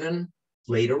were given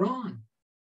later on.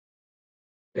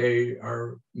 They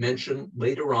are mentioned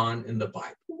later on in the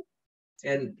Bible.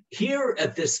 And here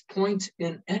at this point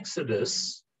in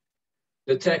Exodus,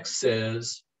 the text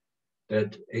says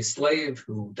that a slave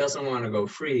who doesn't want to go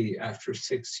free after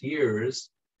 6 years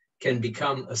can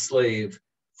become a slave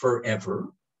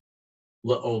forever,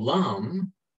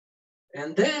 le'olam.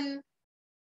 And then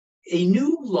a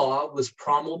new law was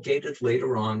promulgated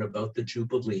later on about the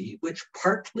Jubilee, which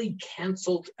partly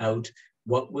canceled out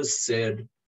what was said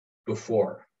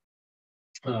before.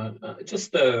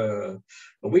 Just a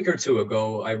week or two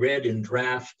ago, I read in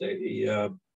Draft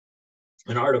an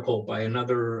article by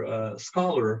another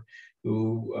scholar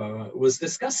who was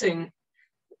discussing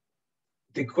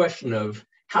the question of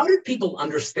how did people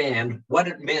understand what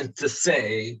it meant to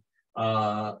say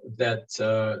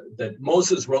that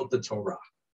Moses wrote the Torah.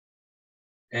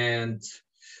 And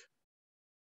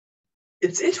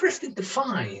it's interesting to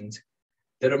find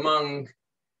that among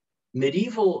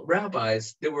medieval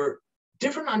rabbis, there were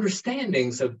different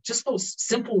understandings of just those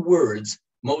simple words,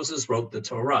 Moses wrote the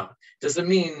Torah. Does it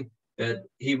mean that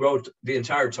he wrote the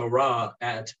entire Torah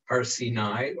at Har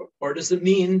Sinai, or does it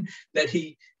mean that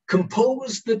he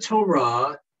composed the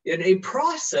Torah in a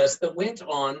process that went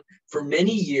on for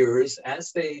many years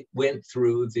as they went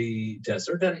through the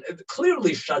desert? And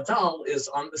clearly Shadal is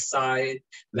on the side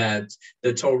that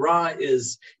the Torah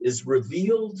is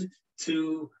revealed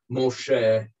to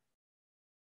Moshe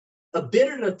a bit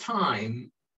at a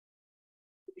time.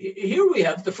 Here we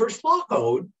have the first law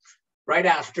code right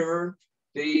after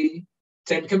the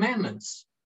 10 Commandments.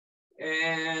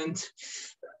 And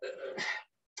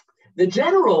the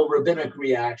general rabbinic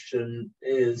reaction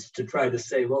is to try to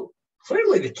say, well,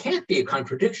 clearly there can't be a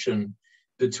contradiction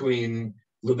between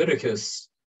Leviticus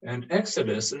and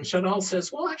Exodus. And Shadal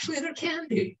says, well, actually there can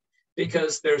be.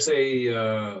 because there's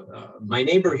my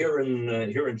neighbor here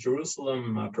in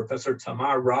Jerusalem, Professor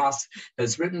Tamar Ross,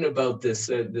 has written about this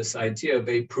idea of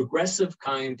a progressive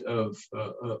kind of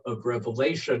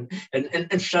revelation, and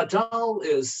Shadal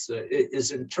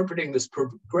is interpreting this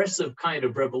progressive kind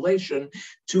of revelation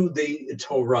to the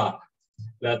Torah.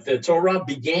 That the Torah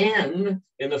began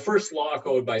in the first law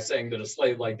code by saying that a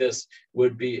slave like this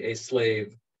would be a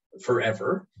slave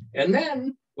forever, and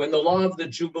then when the law of the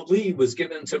Jubilee was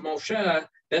given to Moshe,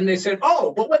 then they said,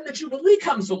 oh, but when the Jubilee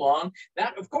comes along,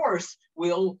 that, of course,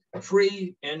 will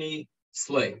free any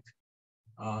slave.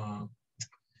 And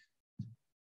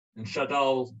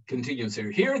Shadal continues here.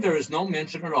 Here, there is no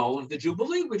mention at all of the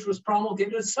Jubilee, which was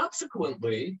promulgated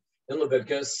subsequently in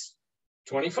Leviticus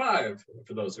 25.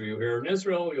 For those of you here in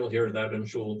Israel, you'll hear that in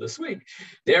Shul this week.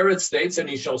 There it states, and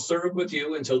he shall serve with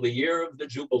you until the year of the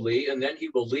Jubilee, and then he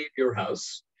will leave your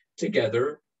house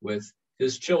together with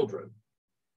his children.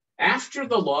 After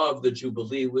the law of the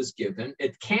Jubilee was given,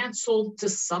 it canceled to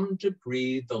some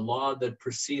degree the law that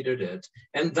preceded it.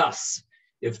 And thus,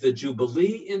 if the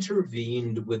Jubilee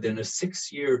intervened within a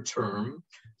 6-year term,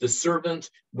 the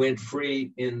servant went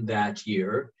free in that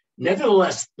year.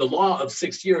 Nevertheless, the law of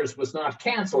 6 years was not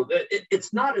canceled.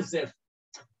 It's not as if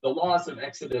the laws of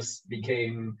Exodus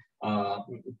became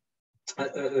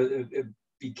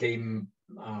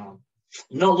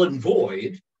null and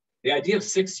void. The idea of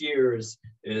 6 years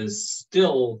is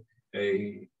still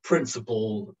a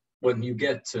principle when you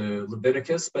get to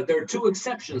Leviticus, but there are two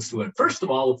exceptions to it. First of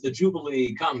all, if the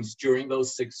Jubilee comes during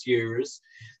those 6 years,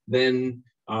 then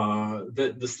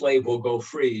the slave will go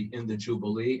free in the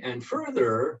Jubilee. And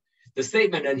further, the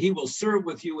statement, and he will serve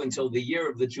with you until the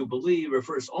year of the Jubilee,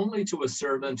 refers only to a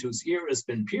servant whose ear has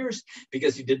been pierced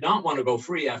because he did not want to go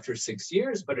free after 6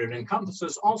 years, but it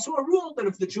encompasses also a rule that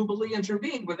if the Jubilee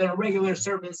intervened within a regular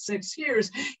servant's 6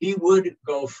 years, he would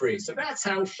go free. So that's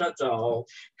how Shadal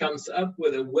comes up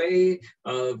with a way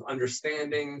of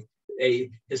understanding a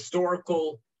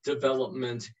historical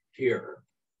development here.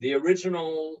 The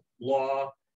original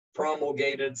law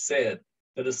promulgated said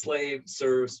that a slave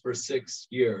serves for 6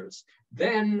 years.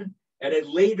 Then, at a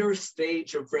later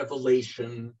stage of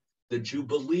revelation, the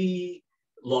Jubilee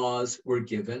laws were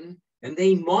given, and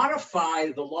they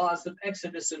modify the laws of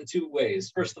Exodus in two ways.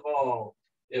 First of all,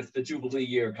 if the Jubilee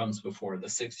year comes before the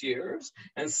 6 years.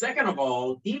 And second of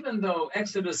all, even though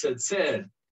Exodus had said,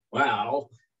 well,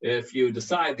 if you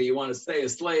decide that you want to stay a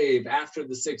slave after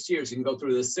the 6 years, you can go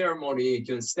through the ceremony. You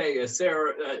can stay a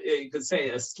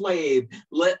slave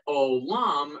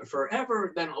le'olam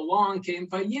forever. Then along came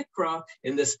Vayikra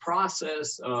in this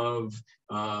process of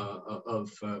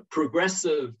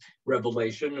progressive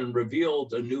revelation and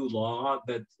revealed a new law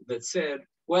that said,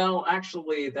 well,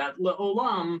 actually, that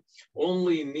le'olam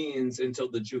only means until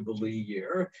the Jubilee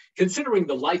year. Considering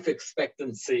the life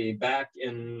expectancy back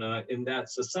in that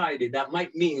society, that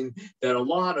might mean that a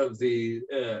lot of the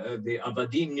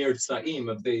avadim nirtzaim,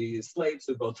 of the slaves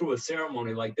who go through a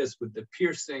ceremony like this with the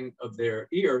piercing of their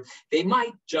ear, they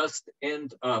might just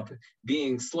end up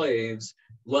being slaves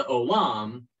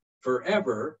le'olam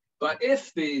forever. But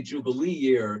if the Jubilee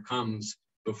year comes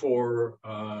before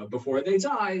they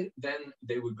die, then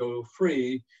they would go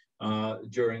free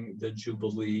during the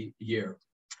Jubilee year.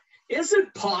 Is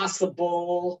it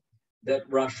possible that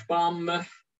Rashbam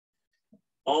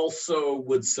also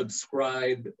would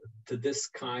subscribe to this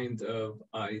kind of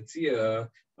idea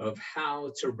of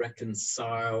how to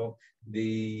reconcile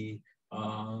these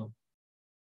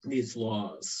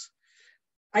laws?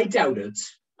 I doubt it.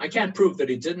 I can't prove that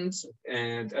he didn't,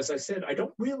 and as I said, I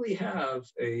don't really have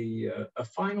a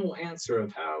final answer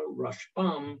of how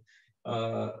Rashbam,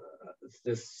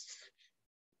 this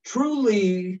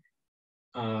truly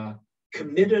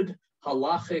committed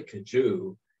halachic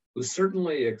Jew, who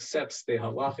certainly accepts the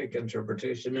halachic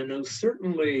interpretation and who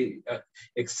certainly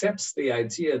accepts the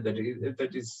idea that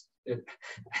he's.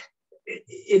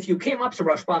 If you came up to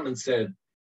Rashbam and said,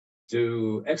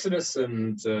 do Exodus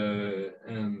and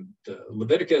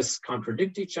Leviticus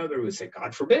contradict each other? We say,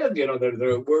 God forbid, they're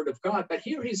the word of God. But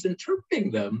here he's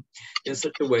interpreting them in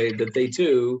such a way that they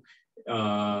do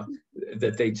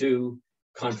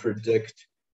contradict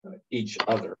each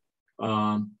other.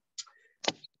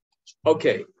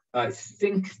 Okay, I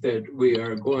think that we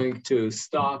are going to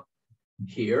stop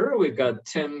here. We've got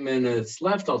 10 minutes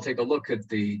left. I'll take a look at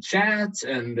the chat,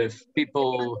 and if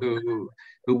people who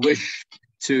wish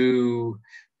to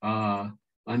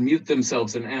unmute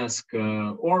themselves and ask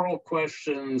oral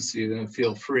questions,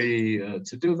 feel free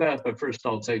to do that. But first,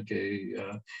 I'll take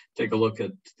a look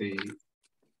at the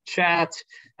chat.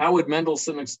 How would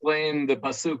Mendelssohn explain the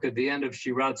pasuk at the end of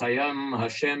Shirat Hayam,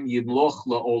 Hashem Yimloch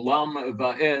La'olam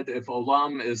Va'ed, if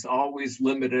Olam is always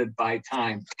limited by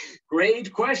time?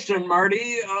 Great question,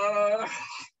 Marty.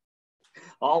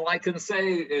 All I can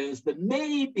say is that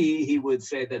maybe he would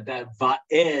say that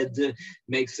Va'ed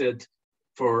makes it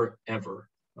forever.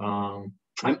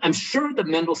 I'm sure that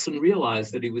Mendelssohn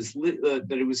realized that he was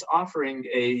offering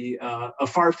a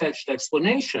far-fetched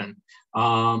explanation,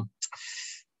 but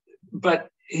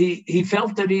he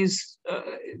felt that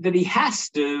that he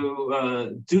has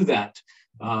to do that.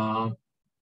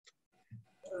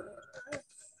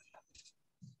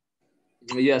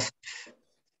 Yes.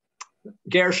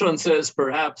 Gershon says,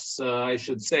 perhaps I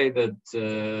should say that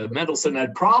Mendelssohn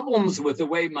had problems with the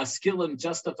way Maskilim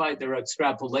justified their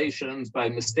extrapolations by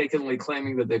mistakenly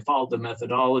claiming that they followed the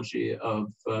methodology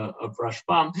of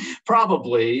Rashbam.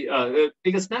 Probably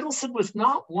because Mendelssohn was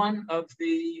not one of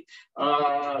the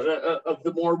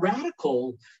more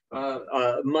radical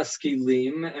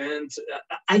Maskilim, and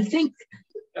I think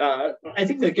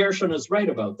that Gershon is right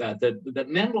about that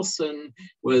Mendelssohn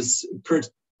was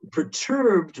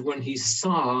perturbed when he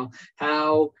saw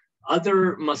how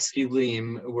other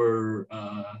Maskilim were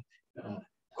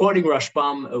quoting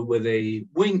Rashbam with a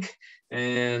wink,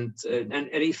 and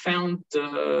he found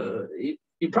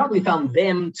he probably found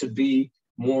them to be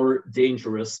more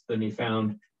dangerous than he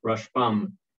found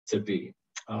Rashbam to be.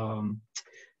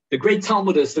 The great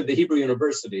Talmudist at the Hebrew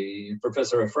University,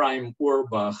 Professor Ephraim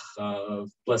Urbach, of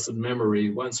blessed memory,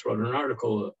 once wrote an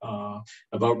article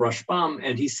about Rashbam,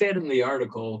 and he said in the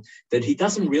article that he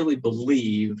doesn't really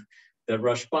believe that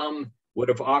Rashbam would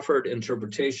have offered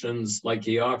interpretations like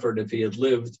he offered if he had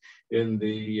lived in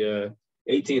the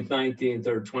 18th, 19th,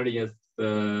 or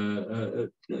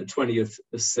 20th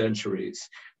centuries.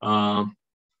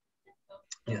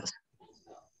 Yes.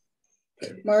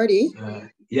 Marty?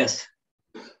 Yes.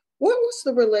 What was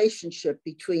the relationship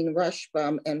between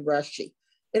Rashbam and Rashi?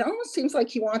 It almost seems like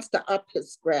he wants to up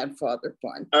his grandfather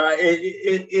one.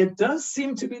 It does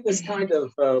seem to be this kind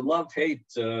of love-hate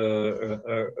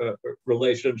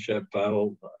relationship.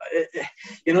 There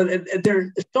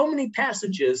are so many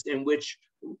passages in which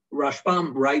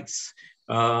Rashbam writes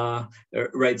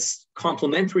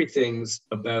complimentary things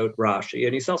about Rashi,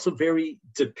 and he's also very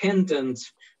dependent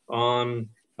on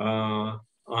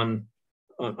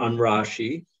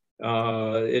Rashi.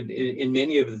 In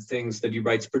many of the things that he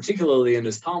writes, particularly in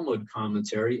his Talmud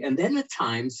commentary, and then at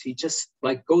times he just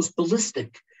like goes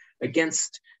ballistic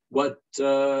against what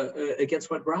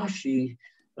Rashi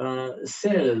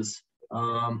says.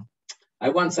 I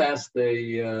once asked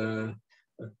a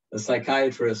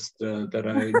psychiatrist that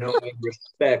I know and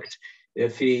respect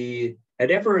if he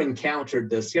had ever encountered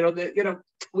this.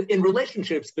 In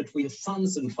relationships between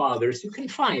sons and fathers, you can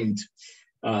find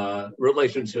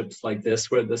relationships like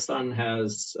this where the son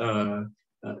has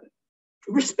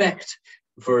respect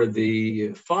for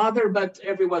the father, but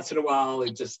every once in a while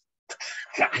it just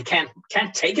I can't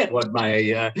take it what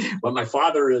my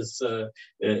father is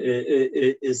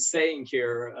saying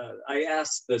here. I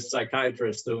asked the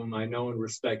psychiatrist, whom I know and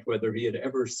respect, whether he had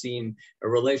ever seen a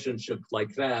relationship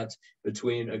like that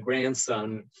between a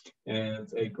grandson and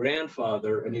a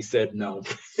grandfather, and he said no.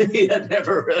 He had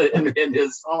never, in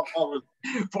his all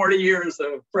 40 years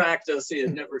of practice, he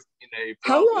had never seen a problem.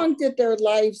 How long did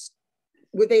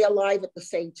were they alive at the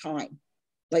same time?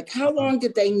 Like, how long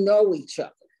did they know each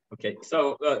other? Okay,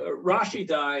 so Rashi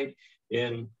died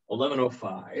in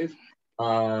 1105.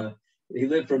 He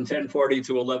lived from 1040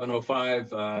 to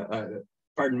 1105.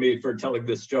 Pardon me for telling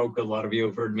this joke. A lot of you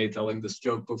have heard me telling this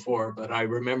joke before, but I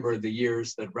remember the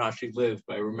years that Rashi lived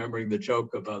by remembering the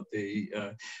joke about the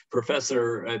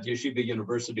professor at Yeshiva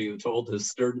University who told his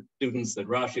students that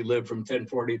Rashi lived from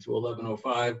 1040 to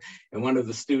 1105. And one of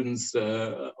the students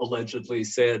allegedly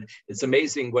said, "It's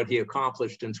amazing what he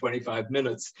accomplished in 25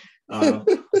 minutes. So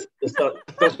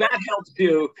that helps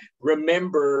you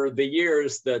remember the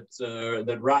years that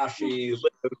Rashi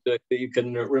lived. You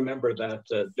can remember that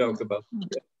joke about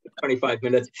 25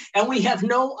 minutes. And we have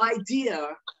no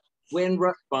idea when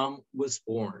Rashbam was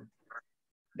born.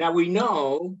 Now we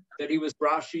know that he was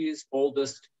Rashi's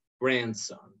oldest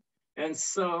grandson. And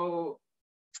so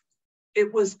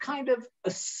it was kind of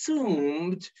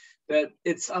assumed that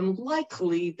it's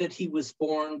unlikely that he was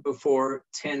born before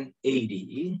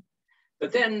 1080.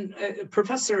 But then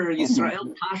Professor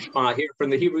Yisrael Tashma here from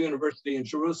the Hebrew University in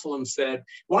Jerusalem said,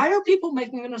 why are people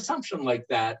making an assumption like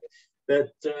that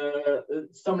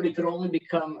somebody could only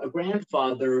become a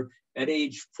grandfather at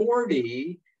age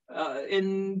 40?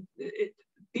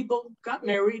 People got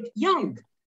married young.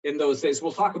 in those days.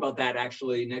 We'll talk about that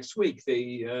actually next week.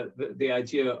 The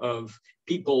idea of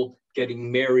people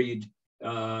getting married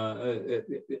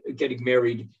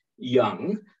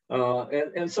young.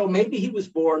 And so maybe he was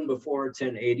born before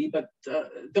 1080, but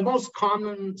the most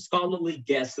common scholarly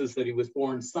guess is that he was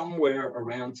born somewhere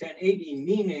around 1080,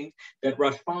 meaning that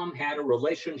Rashbam had a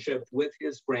relationship with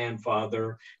his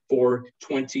grandfather for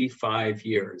 25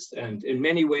 years. And in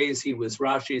many ways, he was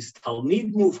Rashi's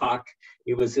Talmid Muvhak.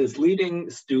 He was his leading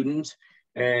student.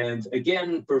 And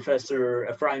again, Professor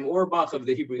Ephraim Orbach of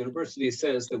the Hebrew University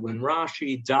says that when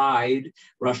Rashi died,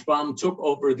 Rashbam took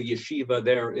over the yeshiva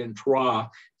there in Troyes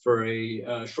for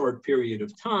a short period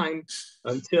of time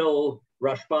until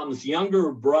Rashbam's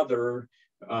younger brother,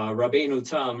 Rabbeinu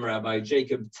Tam, Rabbi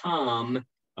Jacob Tam,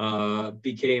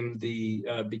 became the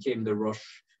Rosh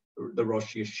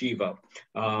Yeshiva.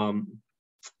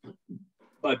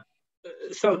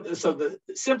 So the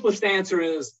simplest answer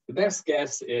is, the best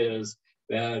guess is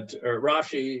that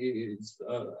Rashi's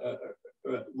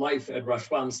life and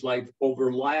Rashbam's life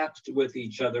overlapped with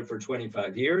each other for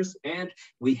 25 years. And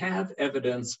we have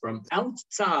evidence from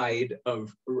outside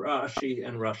of Rashi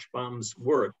and Rashbam's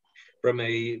work from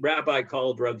a rabbi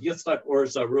called Rav Yitzchak Or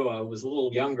Zarua, who was a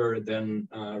little younger than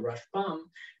Rashbam,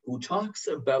 who talks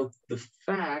about the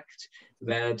fact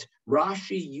that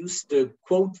Rashi used to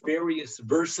quote various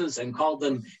verses and call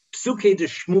them Psuke de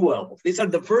Shmuel. These are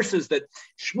the verses that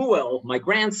Shmuel, my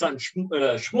grandson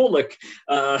Shmulik,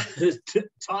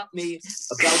 taught me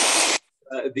about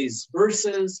these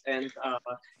verses. And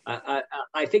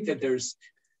I think that there's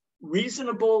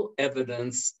reasonable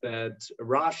evidence that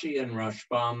Rashi and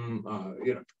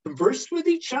Rashbam conversed with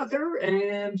each other,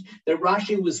 and that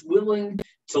Rashi was willing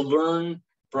to learn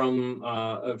from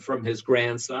his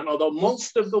grandson, although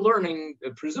most of the learning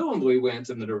presumably went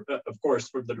in of course,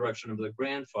 from the direction of the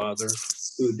grandfather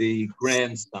to the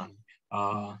grandson.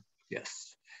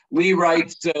 Yes. Lee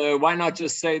writes, why not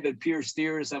just say that pierced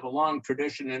ears have a long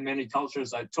tradition in many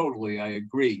cultures? I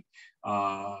agree.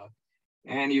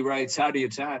 And he writes, how do you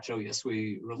attach? Oh, yes,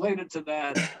 we related to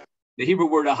that. The Hebrew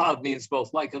word ahav means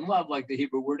both like and love, like the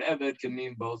Hebrew word eved can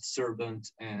mean both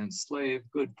servant and slave.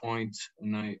 Good point,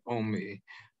 Naomi.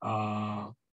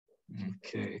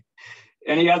 Okay.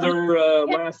 Any other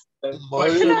last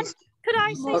questions? Could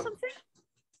I say something?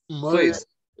 Please.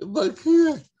 But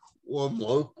here, one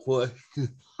more question.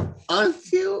 Aren't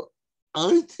you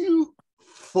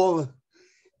forced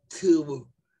to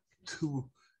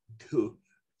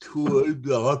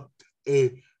adopt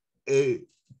a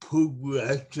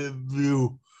progressive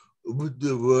view with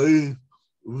the way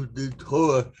with the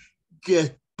Torah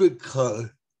just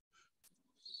because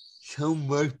so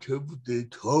much of the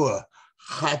Torah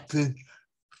happened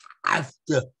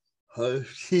after her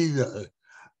Sinai,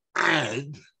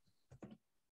 and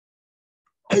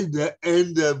at the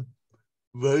end of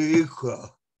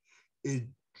Vayikra, it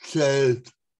says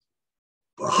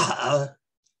Bahar,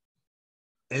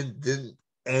 and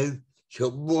so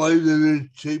why did it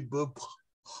say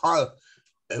Bahar,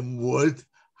 and what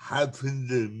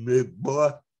happened in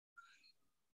Midbar?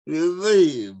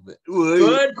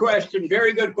 Good question.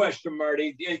 Very good question,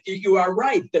 Marty. You are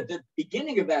right that the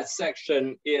beginning of that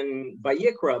section in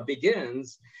Vayikra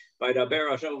begins by Daber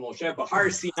Hashem Moshe Bahar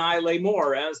Sinai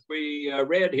Lemor, as we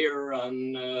read here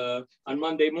on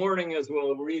Monday morning, as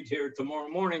we'll read here tomorrow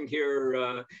morning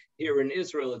here in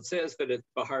Israel. It says that it's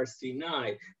Bahar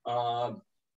Sinai.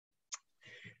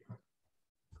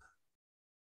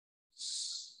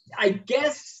 I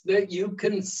guess that you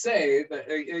can say that,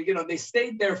 they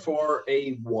stayed there for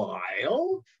a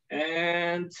while,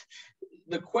 and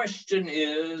the question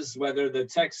is whether the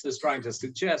text is trying to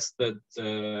suggest that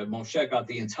Moshe got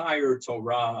the entire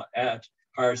Torah at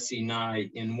Har Sinai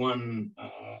in one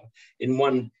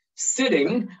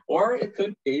sitting, or it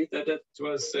could be that it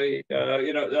was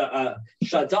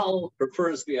Shadal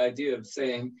prefers the idea of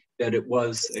saying that it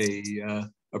was a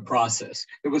process.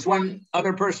 There was one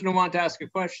other person who wanted to ask a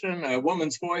question, a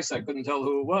woman's voice. I couldn't tell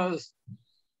who it was.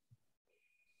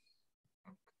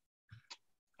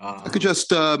 I could just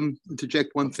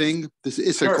interject one thing. This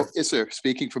is Isser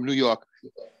speaking from New York.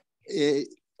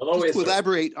 Hello, just to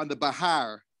elaborate on the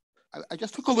Bahar, I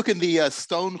just took a look in the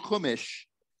Stone Chumash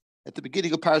at the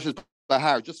beginning of Parashat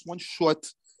Bahar, just one short,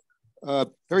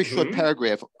 very short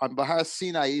paragraph. On Bahar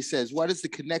Sinai, he says, what is the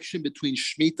connection between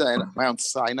Shemitah and Mount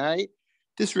Sinai?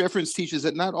 This reference teaches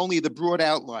that not only the broad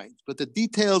outlines, but the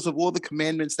details of all the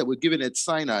commandments that were given at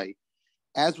Sinai,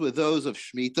 as were those of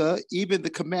Shemitah, even the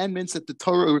commandments that the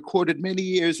Torah recorded many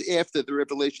years after the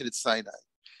revelation at Sinai.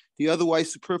 The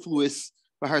otherwise superfluous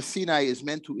Bahar Sinai is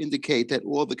meant to indicate that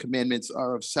all the commandments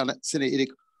are of Sinaitic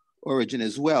origin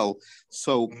as well.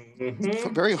 So it's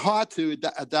very hard to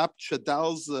adopt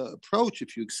Shadal's approach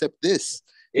if you accept this.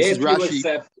 This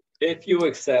If you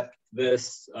accept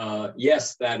this,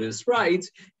 yes, that is right.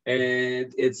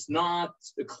 And it's not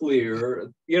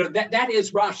clear, that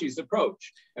is Rashi's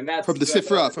approach. And that's from the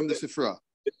Sifra.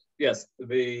 Yes,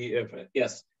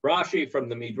 yes, Rashi from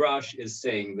the Midrash is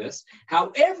saying this.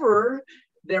 However,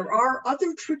 there are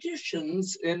other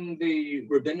traditions in the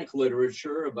rabbinic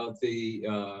literature about the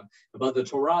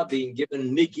Torah being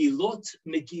given Megillot,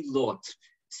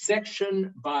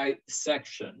 section by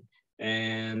section,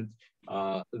 and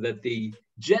that the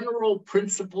general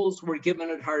principles were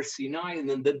given at Har Sinai, and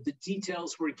then the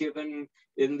details were given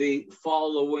in the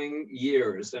following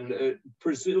years. And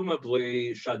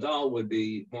presumably Shadal would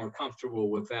be more comfortable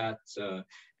with that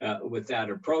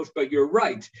approach. But you're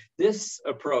right, this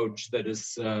approach that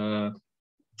is the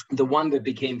one that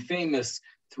became famous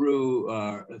through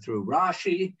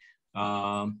Rashi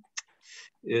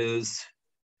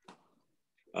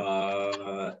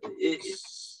it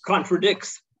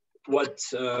contradicts what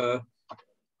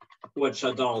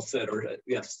Shadal said, or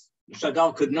yes,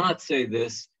 Shadal could not say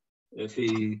this if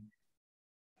he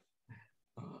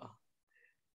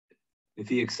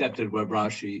accepted what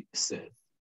Rashi said.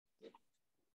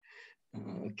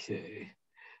 Okay,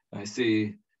 I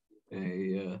see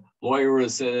a lawyer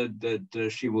has said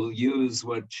that she will use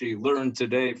what she learned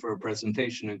today for a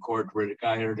presentation in court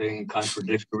regarding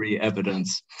contradictory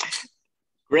evidence.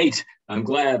 Great, I'm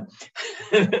glad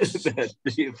that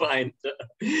you find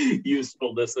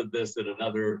usefulness of this in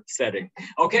another setting.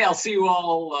 Okay, I'll see you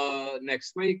all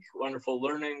next week. Wonderful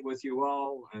learning with you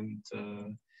all, and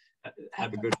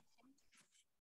have a good